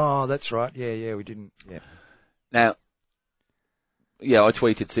Mohit? Oh, that's right. Yeah, we didn't. Yeah. Now, I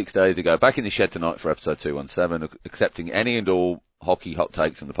tweeted 6 days ago, back in the shed tonight for episode 217, accepting any and all hockey hot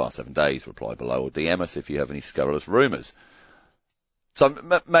takes from the past 7 days. Reply below or DM us if you have any scurrilous rumours. So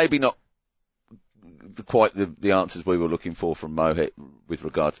maybe not quite the answers we were looking for from Mohit with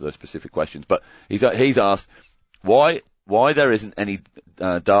regard to those specific questions, but he's asked why there isn't any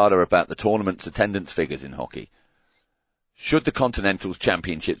data about the tournament's attendance figures in hockey. Should the Continentals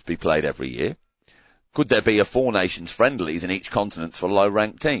Championships be played every year? Could there be a Four Nations friendlies in each continent for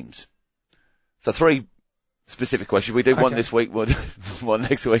low-ranked teams? So 3 specific questions. We do one this week, one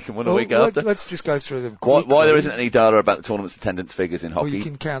next week, and one the week after. Let's just go through them quickly. Why there isn't any data about the tournament's attendance figures in hockey? Well, you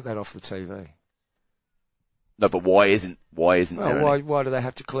can count that off the TV. No, but why isn't there any? Why do they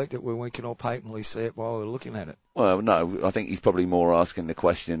have to collect it when we can all patently see it while we're looking at it? Well, no, I think he's probably more asking the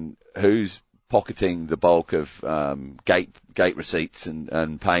question, who's pocketing the bulk of gate receipts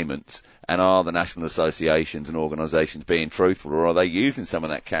and payments, and are the national associations and organisations being truthful, or are they using some of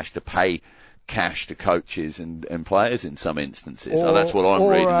that cash to pay cash to coaches and players in some instances? So that's what I'm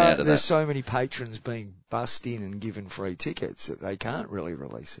reading out of that. There's so many patrons being bussed in and given free tickets that they can't really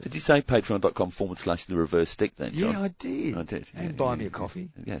release it. Did you say patreon.com/the reverse stick then, John? Yeah, I did. And buy me a coffee.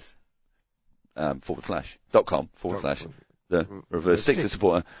 Yes. .com/ the reverse stick to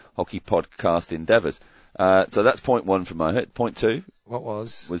support hockey podcast endeavours. So that's point 1 from Mohit. Point 2. What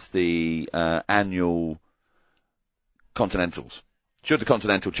was the annual Continentals. Should the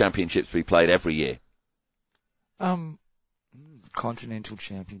Continental Championships be played every year? Continental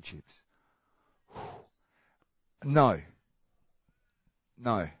Championships. No.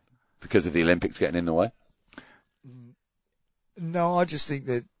 Because of the Olympics getting in the way? No, I just think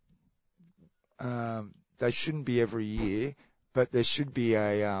that they shouldn't be every year, but there should be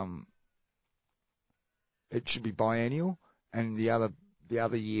it should be biennial, and the other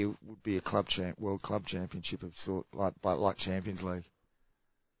year would be a World Club Championship of sort, like Champions League.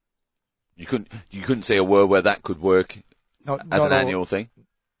 You couldn't see a world where that could work as an annual thing?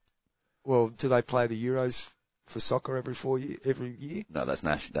 Well, do they play the Euros for soccer every year? No, that's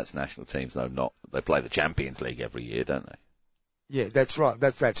national teams though, they play the Champions League every year, don't they? Yeah, that's right.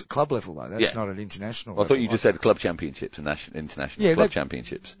 That's at club level though. That's not at international level. I thought you just said club championships and international club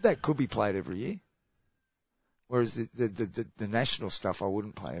championships. That could be played every year. Whereas the national stuff I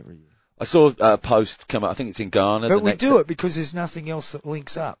wouldn't play every year. I saw a post come up, I think it's in Ghana. But we do it because there's nothing else that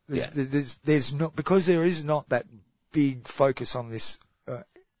links up. There's not, because there is not that big focus on this,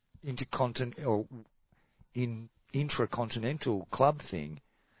 intercontinental or intracontinental club thing,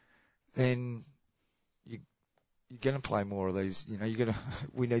 then you're going to play more of these,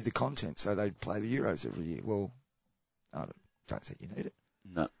 we need the content, so they play the Euros every year. Well, I don't think you need it.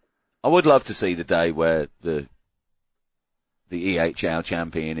 No. I would love to see the day where the EHL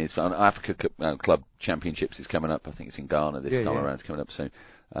champion is, Africa Club Championships is coming up. I think it's in Ghana this time around. It's coming up soon.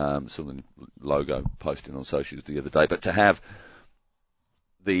 Saw the logo posted on socials the other day. But to have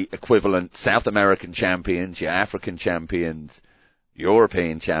the equivalent South American champions, your African champions,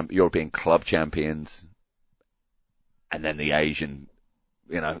 European club champions, and then the Asian,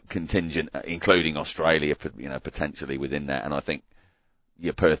 contingent, including Australia, potentially within that. And I think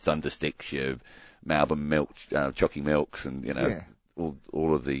your Perth Thundersticks, your Melbourne Chocky Milks, and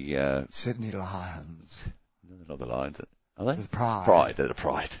all of the Sydney Lions. No, they're not the Lions, are they? The Pride. Pride, they're the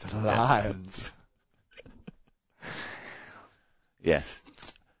Pride. The Lions. Yes,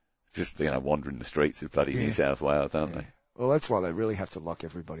 just wandering the streets of bloody New South Wales, aren't they? Well, that's why they really have to lock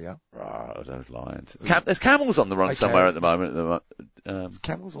everybody up. Oh, those Lions. There's camels on the run somewhere at the moment. There's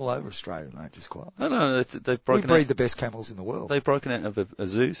camels all over Australia, mate, just quiet. No, they've broken We breed the best camels in the world. They've broken out of a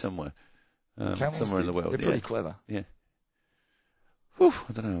zoo somewhere. Somewhere in the world. They're pretty clever. Yeah. Whew,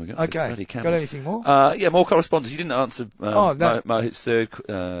 I don't know. We got Okay. Got anything more? More correspondence. You didn't answer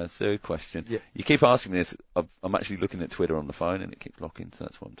Mohit's third question. Yeah. You keep asking me this. I'm actually looking at Twitter on the phone and it keeps locking, so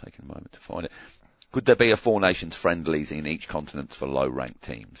that's why I'm taking a moment to find it. Could there be a Four Nations friendlies in each continent for low-ranked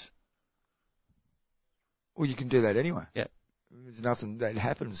teams? Well, you can do that anyway. Yeah. There's nothing that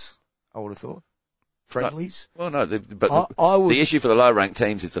happens, I would have thought. Friendlies? No, the issue for the low-ranked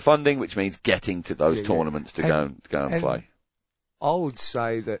teams is the funding, which means getting to those tournaments to go and play. I would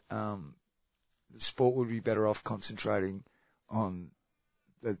say that the sport would be better off concentrating on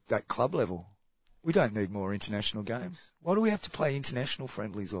that club level. We don't need more international games. Why do we have to play international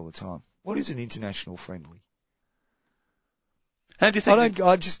friendlies all the time? What is an international friendly? How do you think?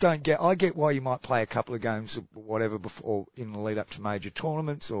 I just don't get. I get why you might play a couple of games or whatever before in the lead up to major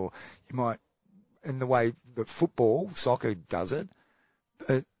tournaments, or you might in the way that soccer does it.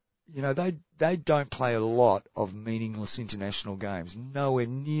 But they don't play a lot of meaningless international games. Nowhere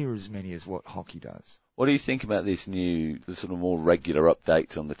near as many as what hockey does. What do you think about this the sort of more regular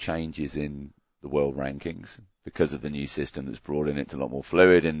updates on the changes in the world rankings because of the new system that's brought in? It's a lot more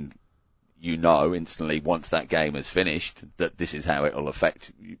fluid, and instantly once that game is finished that this is how it will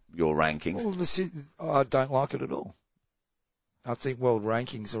affect your rankings. Well, I don't like it at all. I think world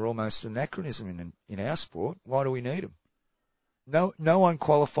rankings are almost an anachronism in our sport. Why do we need them? No one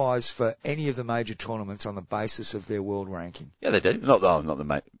qualifies for any of the major tournaments on the basis of their world ranking. Yeah, they do. Not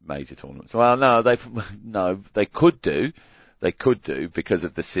the major tournaments. Well, no, they could do. They could do because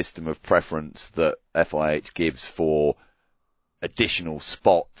of the system of preference that FIH gives for additional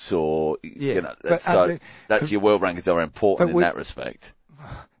spots, or that's your world rankings are important in that respect.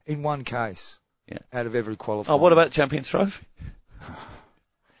 In one case, yeah, out of every qualifier. Oh, what about Champions Trophy?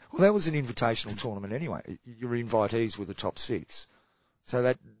 Well, that was an invitational tournament anyway. Your invitees were the top 6, so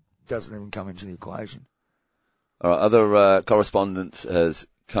that doesn't even come into the equation. All right, other correspondence has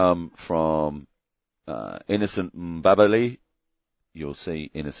come from Innocent Mbabali. You'll see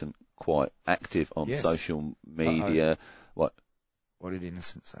Innocent quite active on social media. What did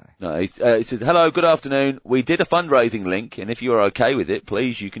Innocent say? No, he said, hello, good afternoon. We did a fundraising link, and if you are okay with it,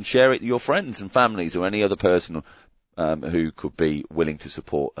 please, you can share it to your friends and families or any other person who could be willing to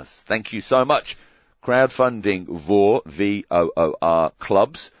support us. Thank you so much. Crowdfunding VOOR, VOOR,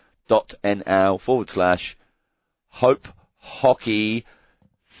 clubs.nl/ Hope Hockey.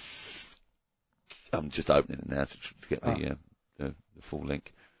 I'm just opening it now to get the full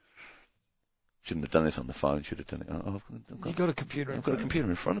link. Shouldn't have done this on the phone. Should have done it. You've got a computer. I've got a computer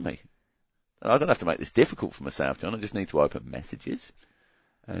in front of me. I don't have to make this difficult for myself, John. I just need to open messages.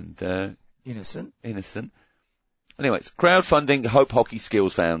 And Innocent. Anyway, it's crowdfunding Hope Hockey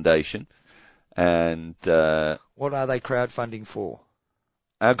Skills Foundation. And what are they crowdfunding for?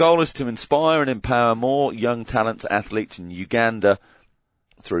 Our goal is to inspire and empower more young talent athletes in Uganda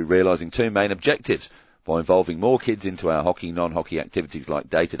through realising 2 main objectives. By involving more kids into our hockey, non-hockey activities like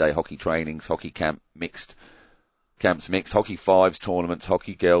day-to-day hockey trainings, hockey camps mixed, hockey fives tournaments,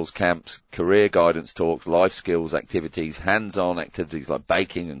 hockey girls camps, career guidance talks, life skills activities, hands-on activities like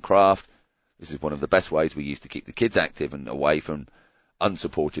baking and craft. This is one of the best ways we use to keep the kids active and away from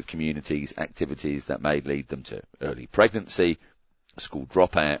unsupportive communities, activities that may lead them to early pregnancy, school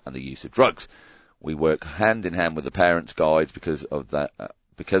dropout and the use of drugs. We work hand in hand with the parents' guides because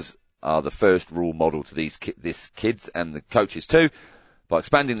are the first rule model to these kids and the coaches too. By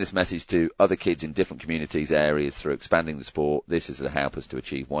expanding this message to other kids in different communities, areas through expanding the sport, this is to help us to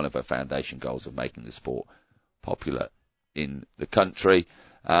achieve one of our foundation goals of making the sport popular in the country.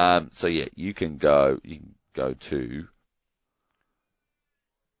 So yeah, you can go to,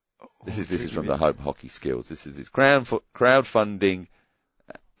 this is from the Hope Hockey Skills. This is crowdfunding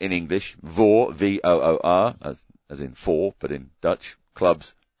in English, VOOR, VOOR, as in four, but in Dutch,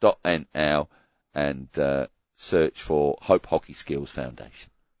 clubs.nl, and search for Hope Hockey Skills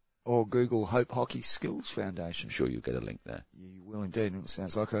Foundation. Or Google Hope Hockey Skills Foundation. I'm sure you'll get a link there. You will indeed. It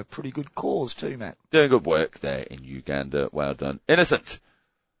sounds like a pretty good cause too, Matt. Doing good work there in Uganda. Well done. Innocent.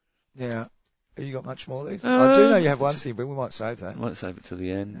 Yeah. Have you got much more there? I do know you have one thing, but we might save that. Might save it till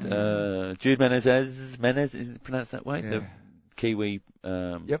the end. Jude Menez, is it pronounced that way? Yeah. The Kiwi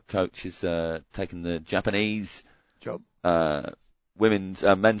coach is taking the Japanese job.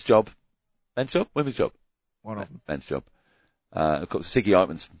 Men's job. Women's job. One of them. Men's job. Of course, Siggy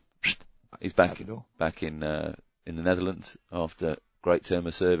Eitmans, he's back in the Netherlands after a great term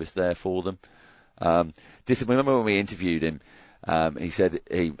of service there for them. Remember when we interviewed him, he said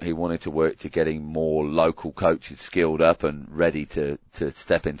he wanted to work to getting more local coaches skilled up and ready to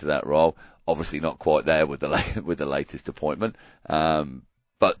step into that role. Obviously not quite there with the latest appointment.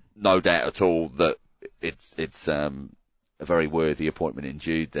 But no doubt at all that it's a very worthy appointment in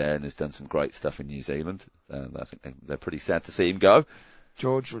Jude there, and has done some great stuff in New Zealand. I think they're pretty sad to see him go.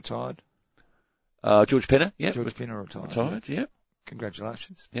 George retired. George Pinner, yeah. George Pinner retired. Retired, yeah.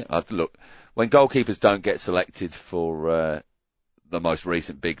 Congratulations. Yeah, look, when goalkeepers don't get selected for the most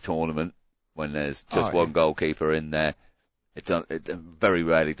recent big tournament, when there's just one goalkeeper in there, it's very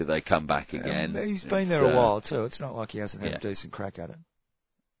rarely do they come back again. He's been there a while too. It's not like he hasn't had a decent crack at it.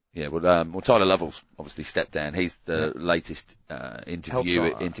 Yeah, well, Tyler Lovell's obviously stepped down. He's the latest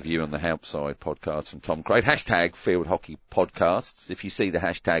interview on the Help Side podcast from Tom Craig. Hashtag Field Hockey Podcasts. If you see the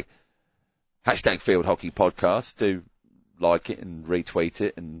hashtag Field Hockey Podcast, do like it and retweet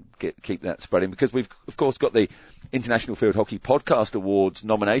it and keep that spreading, because we've of course got the International Field Hockey Podcast Awards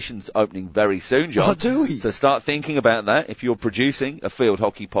nominations opening very soon, John. Oh, do we? So start thinking about that if you're producing a field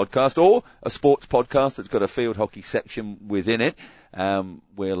hockey podcast or a sports podcast that's got a field hockey section within it.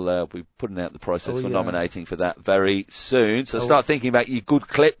 We'll be putting out the process for nominating for that very soon. So start thinking about your good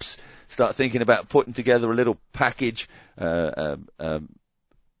clips. Start thinking about putting together a little package, a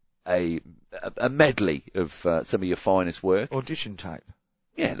medley of some of your finest work. Audition tape.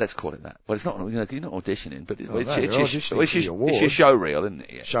 Yeah, let's call it that. Well, it's not, you're not auditioning, but it's your your show reel, isn't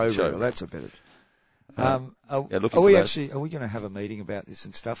it? Yeah, show reel, that's a better. Are we going to have a meeting about this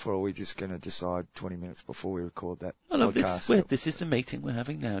and stuff, or are we just going to decide 20 minutes before we record that podcast? This is the meeting we're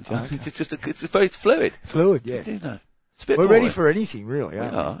having now, John. Okay. It's fluid. Fluid, yeah. It's a bit we're boring. ready for anything, really,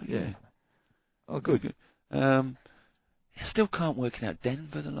 aren't we? Are, yeah. Oh, good. I still can't work it out.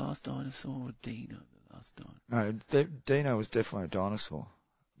 Denver, the last dinosaur, or Dino, the last dinosaur? No, Dino was definitely a dinosaur.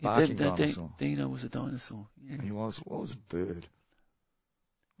 Barking dinosaur. Dino was a dinosaur. Yeah. He was. What was a bird?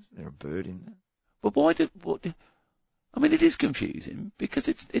 Wasn't there a bird in there? But I mean, it is confusing because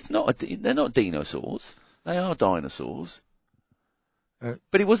they're not dinosaurs. They are dinosaurs.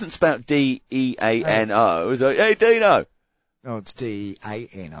 But it wasn't spelled D-E-A-N-O. It was like, hey, Dino. No, it's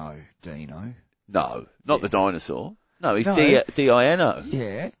D-A-N-O, Dino. No, not the dinosaur. No, it's D-I-N-O.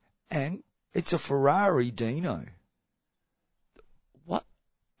 Yeah, and it's a Ferrari Dino. What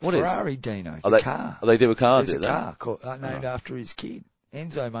Ferrari is? Dino, car. Oh, they do a car, There's do they? There's a car named after his kid.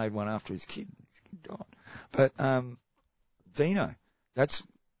 Enzo made one after his kid. His kid died. But Dino, that's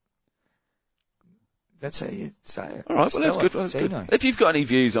how you say it. All right, well, that's good. That's good. If you've got any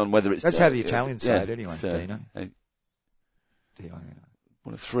views on whether it's... That's how the Italians say it anyway, Dino. D-I-N-O.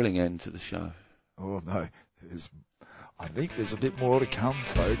 What a thrilling end to the show. Oh, no. I think there's a bit more to come,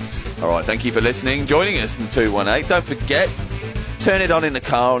 folks. All right, thank you for listening, joining us in 218. Don't forget, turn it on in the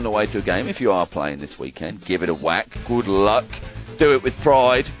car on the way to a game if you are playing this weekend. Give it a whack. Good luck. Do it with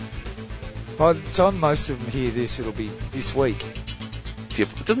pride. By the time most of them hear this, it'll be this week.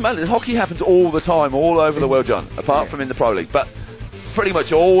 It doesn't matter. Hockey happens all the time, all over the world, John, apart from in the Pro League. But pretty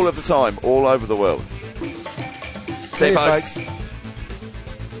much all of the time, all over the world. See you, folks.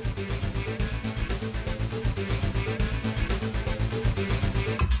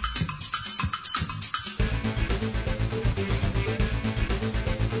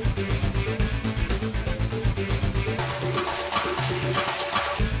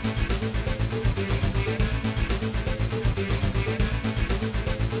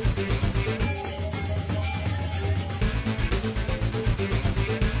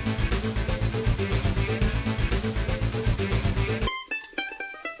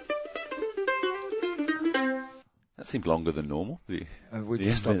 Seemed longer than normal. We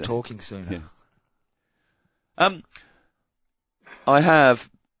just stopped talking sooner. Yeah. I have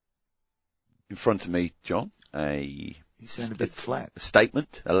in front of me, John, You sound a bit flat. A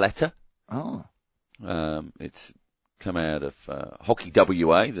statement, a letter. Oh. It's come out of Hockey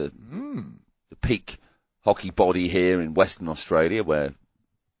WA, the peak hockey body here in Western Australia, where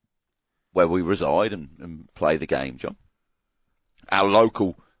we reside and play the game, John. Our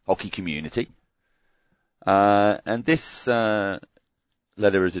local hockey community. And this letter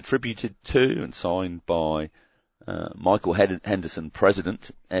is attributed to and signed by Michael Henderson, President,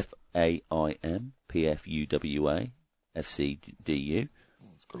 F-A-I-M, P-F-U-W-A, F-C-D-U.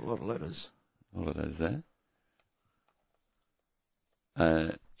 It's got a lot of letters. A lot of letters there.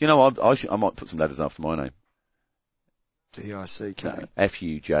 You know, I might put some letters after my name. D-I-C-K. No,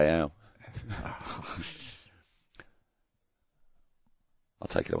 F-U-J-L. I'll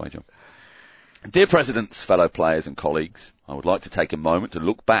take it away, John. Dear Presidents, fellow players and colleagues, I would like to take a moment to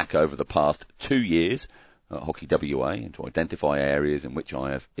look back over the past 2 years at Hockey WA and to identify areas in which I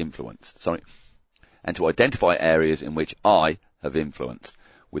have influenced.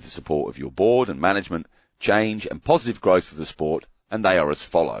 With the support of your board and management, change and positive growth of the sport, and they are as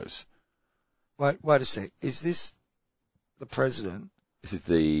follows. Wait a sec. Is this the President? This is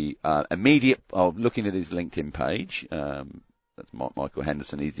the immediate, looking at his LinkedIn page, that's Michael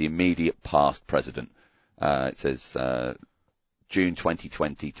Henderson. He's the immediate past president. It says June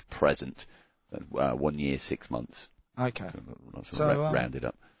 2020 to present. 1 year, 6 months. Okay. So round it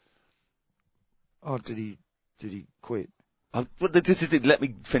up. Oh, did he quit? Let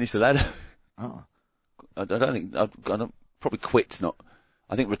me finish the letter. Oh. I don't think. Probably quit's not.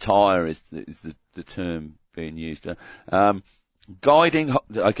 I think retire is the term being used.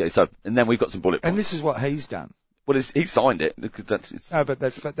 Okay, so, and then we've got some bullet points. And this is what he's done. Well, he signed it. No, but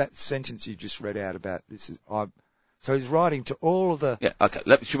that sentence you just read out about this is, so he's writing to all of the... Yeah, okay.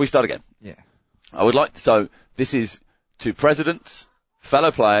 Should we start again? Yeah. So this is to presidents,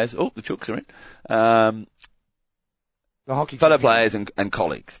 fellow players, the Chooks are in, The hockey fellow community. players and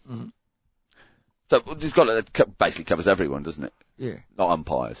colleagues. Mm-hmm. So it basically covers everyone, doesn't it? Yeah. Not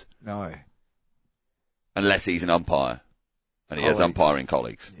umpires. No. Unless he's an umpire and he has Colleagues. umpiring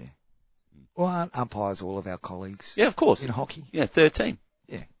colleagues. Yeah. Well, aren't umpires all of our colleagues? Yeah, of course. In hockey? Yeah, 13.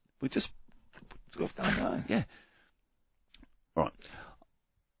 Yeah. We just... I don't know. Yeah. Right.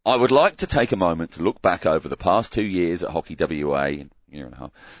 I would like to take a moment to look back over the past 2 years at Hockey WA, year and a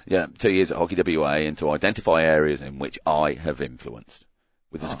half. Yeah, 2 years at Hockey WA, and to identify areas in which I have influenced.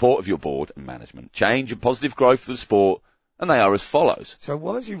 With the support of your board and management, change and positive growth for the sport, and they are as follows. So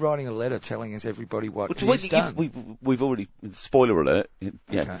why is he writing a letter telling us everybody what he's done? We've already, spoiler alert,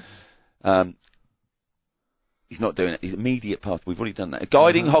 yeah. Okay. He's not doing it. His immediate path, we've already done that.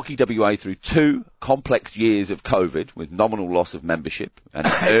 Guiding Hockey WA through 2 complex years of COVID with nominal loss of membership and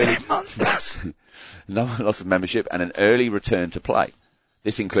nominal loss of membership and an early return to play.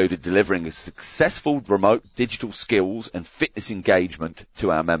 This included delivering a successful remote digital skills and fitness engagement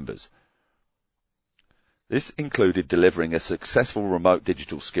to our members.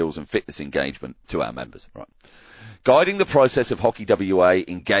 Right. Guiding the process of Hockey WA,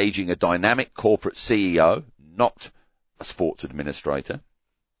 engaging a dynamic corporate CEO, not a sports administrator.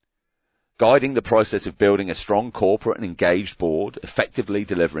 Guiding the process of building a strong corporate and engaged board, effectively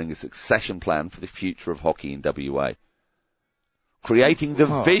delivering a succession plan for the future of hockey in WA. Creating the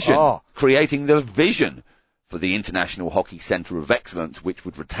vision for the International Hockey Centre of Excellence, which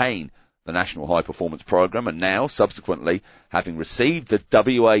would retain the National High Performance Programme, and now, subsequently, having received the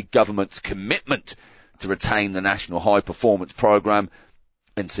WA government's commitment to retain the National High Performance Programme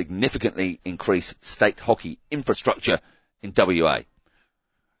and significantly increase state hockey infrastructure in WA.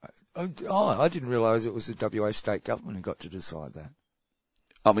 I didn't realise it was the WA state government who got to decide that.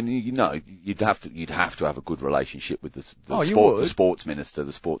 I mean, you'd have to have a good relationship with the sports minister,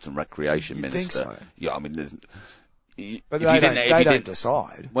 the sports and recreation minister. Think so? Yeah, I mean, but they don't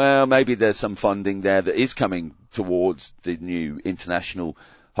decide. Well, maybe there's some funding there that is coming towards the new International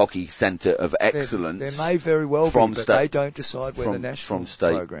Hockey Centre of Excellence. There may very well be, but they don't decide where the national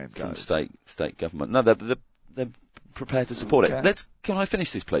program goes. From state government. No, they're prepared to support it. Can I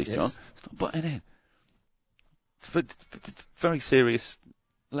finish this, please, John? Stop butting in. It's a very serious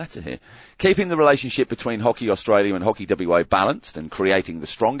letter here. Keeping the relationship between Hockey Australia and Hockey WA balanced and creating the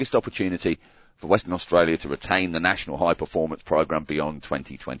strongest opportunity for Western Australia to retain the National High Performance Programme beyond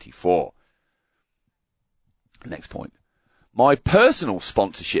 2024. Next point. My personal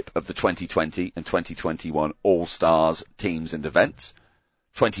sponsorship of the 2020 and 2021 All-Stars teams and events,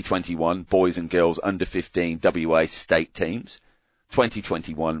 2021 Boys and Girls Under 15 WA State teams,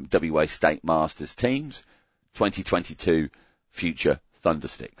 2021 WA State Masters teams, 2022 Future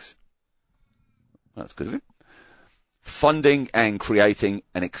Thundersticks. That's good of him. Funding and creating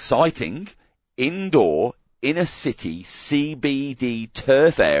an exciting indoor inner city CBD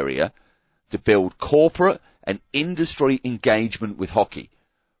turf area to build corporate and industry engagement with hockey,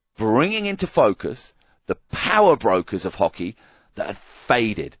 bringing into focus the power brokers of hockey that had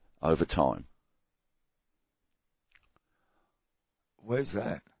faded over time. Where's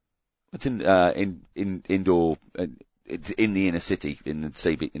that? It's in indoor. It's in the inner city, in the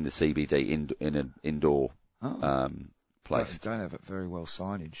CBD, in an indoor place. Don't have it very well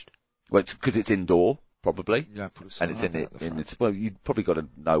signaged. Well, it's because it's indoor, probably. You don't put a sign and it's up out the front. Well, you'd probably got to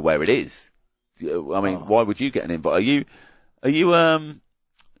know where it is. I mean, why would you get an invite? Are you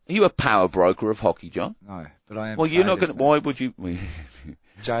a power broker of hockey, John? No, but I am. Well, you're not going to. Why would you?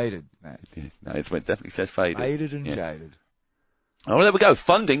 Jaded, Matt. No, it definitely says faded. Faded and jaded. Oh, well, there we go.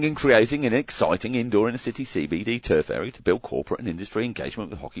 Funding and creating an exciting indoor inner city CBD turf area to build corporate and industry engagement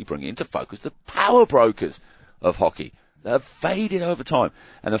with hockey, bringing into focus the power brokers of hockey that have faded over time.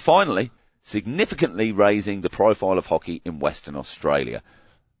 And then finally, significantly raising the profile of hockey in Western Australia.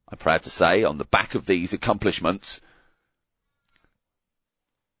 I'm proud to say, on the back of these accomplishments,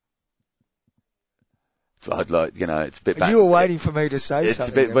 I'd like, it's a bit back. You were waiting for me to say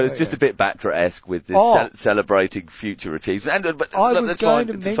something. But it's just a bit Bactra-esque with this celebrating future achievements. But I was going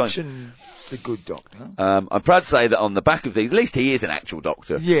to mention the good doctor. I'm proud to say that on the back of these, at least he is an actual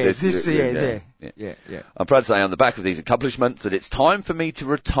doctor. Yeah, yeah. I'm proud to say on the back of these accomplishments that it's time for me to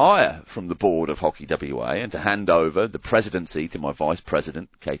retire from the board of Hockey WA and to hand over the presidency to my vice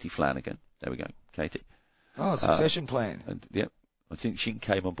president, Katie Flanagan. There we go, Katie. Oh, succession plan. And I think she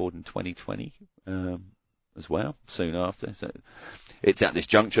came on board in 2020. as well soon after. So it's at this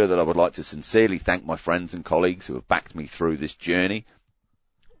juncture that I would like to sincerely thank my friends and colleagues who have backed me through this journey,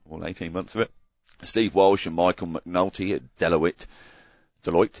 all 18 months of it. Steve Walsh and Michael McNulty at Deloitte.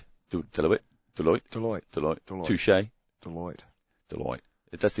 Touche. Deloitte.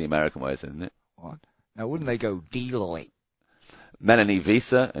 That's the American way, isn't it? What? Now, wouldn't they go Deloitte? Melanie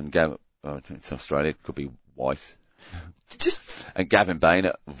Visa and it's Australia, could be Weiss. And Gavin Bain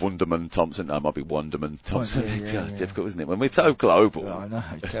at Wunderman Thompson. No, it might be Wonderman Thompson. It's difficult, isn't it? When we're so global. Oh, I know,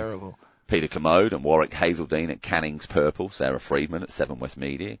 terrible. Peter Commode and Warwick Hazeldine at Canning's Purple. Sarah Friedman at 7 West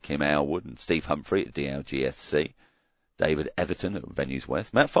Media. Kim Aylwood and Steve Humphrey at DLGSC. David Everton at Venues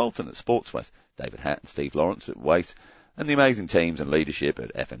West. Matt Fulton at Sports West. David Hatt and Steve Lawrence at Wace. And the amazing teams and leadership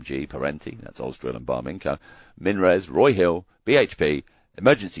at FMG, Parenti, that's Osdrill and Barminco, Minres, Roy Hill, BHP,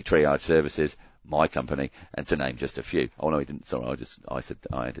 Emergency Triage Services, My Company, and to name just a few. Oh no, he didn't, sorry, I said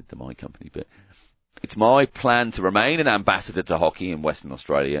I added the My Company bit. It's my plan to remain an ambassador to hockey in Western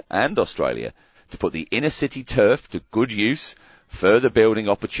Australia and Australia, to put the inner city turf to good use, further building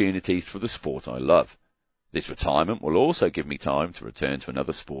opportunities for the sport I love. This retirement will also give me time to return to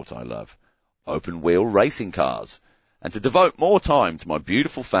another sport I love, open wheel racing cars, and to devote more time to my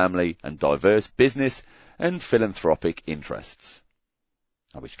beautiful family and diverse business and philanthropic interests.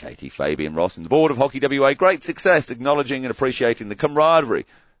 I wish Katie, Fabian, Ross and the board of Hockey WA great success, acknowledging and appreciating the camaraderie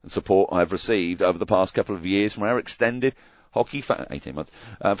and support I have received over the past couple of years from our extended hockey 18 months,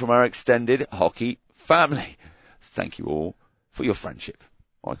 from our extended hockey family. Thank you all for your friendship.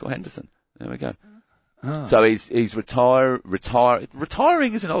 Michael Henderson. There we go. Oh. So he's retiring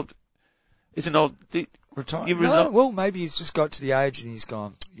is an odd, well, maybe he's just got to the age and he's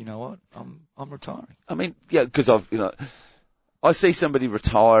gone, you know what, I'm retiring. I mean, yeah, because I see somebody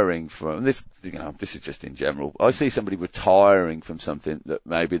retiring from this. This is just in general. I see somebody retiring from something that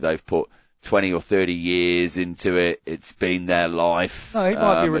maybe they've put 20 or 30 years into it. It's been their life. No, he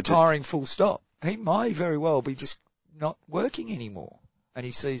might be retiring full stop. He might very well be just not working anymore, and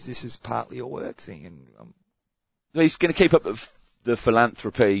he sees this as partly a work thing. And he's going to keep up the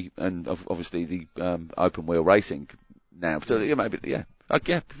philanthropy and obviously the open wheel racing now. So maybe, yeah,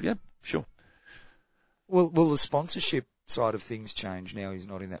 sure. Will the sponsorship side of things change now he's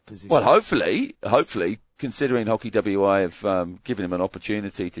not in that position? Well, hopefully, considering Hockey WA have given him an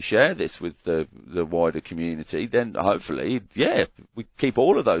opportunity to share this with the wider community, then hopefully, yeah, we keep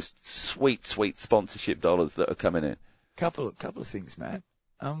all of those sweet sponsorship dollars that are coming in. Couple of things, Matt.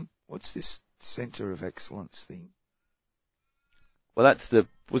 What's this Centre of Excellence thing? Well,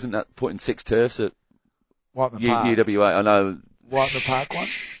 wasn't that putting 6 turfs at Whiteman Park? UWA? I know. Whiteman Park one?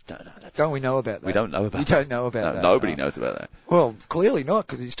 Don't we know about that? We don't know about that. We don't know about that. Nobody knows about that. Well, clearly not,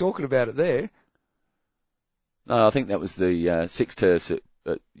 because he's talking about it there. No, I think that was the 6 turfs at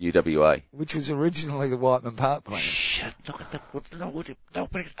UWA. Which was originally the Whiteman Park plan. Shh, nobody's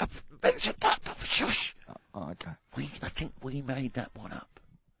mentioned that, but shush. Oh, okay. I think we made that one up.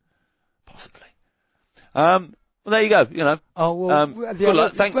 Possibly. Well, there you go. Oh well. Good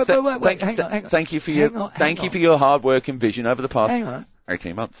luck. Thank you for your hard work and vision over the past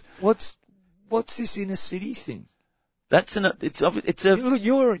 18 months. What's this inner city thing? Look,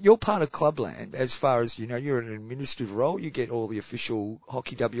 you're part of Clubland as far as you're in an administrative role. You get all the official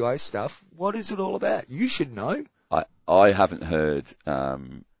Hockey WA stuff. What is it all about? You should know. I haven't heard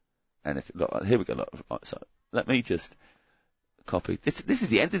anything. Look, here we go. Look, so let me just copy. This is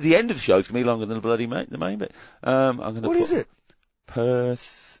the end of the show. It's going to be longer than the main bit. What is it?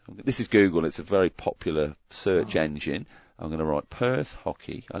 Perth. This is Google. It's a very popular search engine. I'm going to write Perth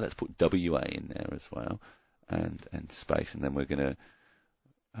hockey. Let's put WA in there as well, and space, and then we're going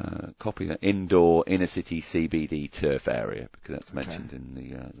to copy the indoor inner city CBD turf area because that's mentioned in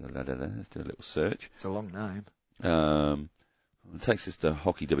the. Let's do a little search. It's a long name. It takes us to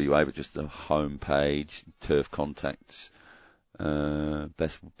Hockey WA, but just the home page, turf contacts.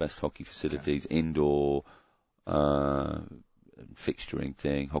 Best hockey facilities, indoor, fixturing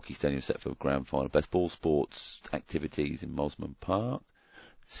thing, hockey stadium set for grand final, best ball sports activities in Mosman Park,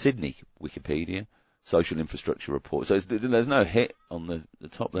 Sydney, Wikipedia, social infrastructure report. So there's no hit on the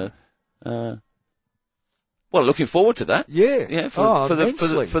top there. Well, looking forward to that. Yeah. For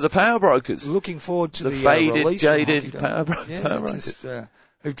the power brokers. Looking forward to the faded, jaded power brokers.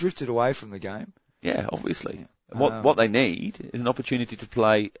 Who've drifted away from the game. Yeah, obviously. Yeah. What they need is an opportunity to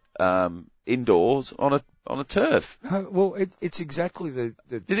play indoors on a turf. Well, it's exactly the.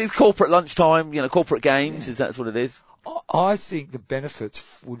 It's corporate lunchtime, corporate games. Yeah. Is that what it is? I think the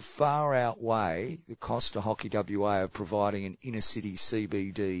benefits would far outweigh the cost to Hockey WA of providing an inner city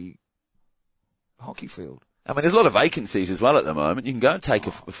CBD hockey field. I mean, there's a lot of vacancies as well at the moment. You can go and take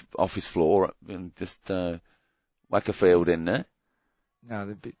a office floor and just Whack a field in there.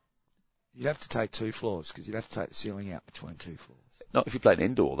 No, you'd have to take 2 floors because you'd have to take the ceiling out between 2 floors. Not if you're playing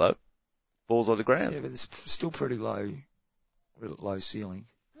indoor though. Balls on the ground. Yeah, but it's still pretty low ceiling.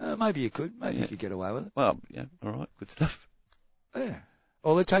 Maybe you could. Maybe you could get away with it. Well, yeah, all right, good stuff. Yeah.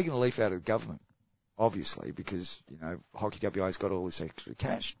 Well, they're taking the leaf out of the government, obviously, because, Hockey WA's got all this extra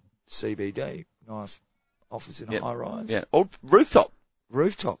cash. CBD, nice office in a high rise. Yeah, or rooftop.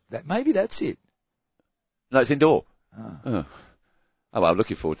 Rooftop. Maybe that's it. No, it's indoor. Oh. Oh, well, I'm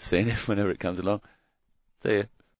looking forward to seeing it whenever it comes along. See ya.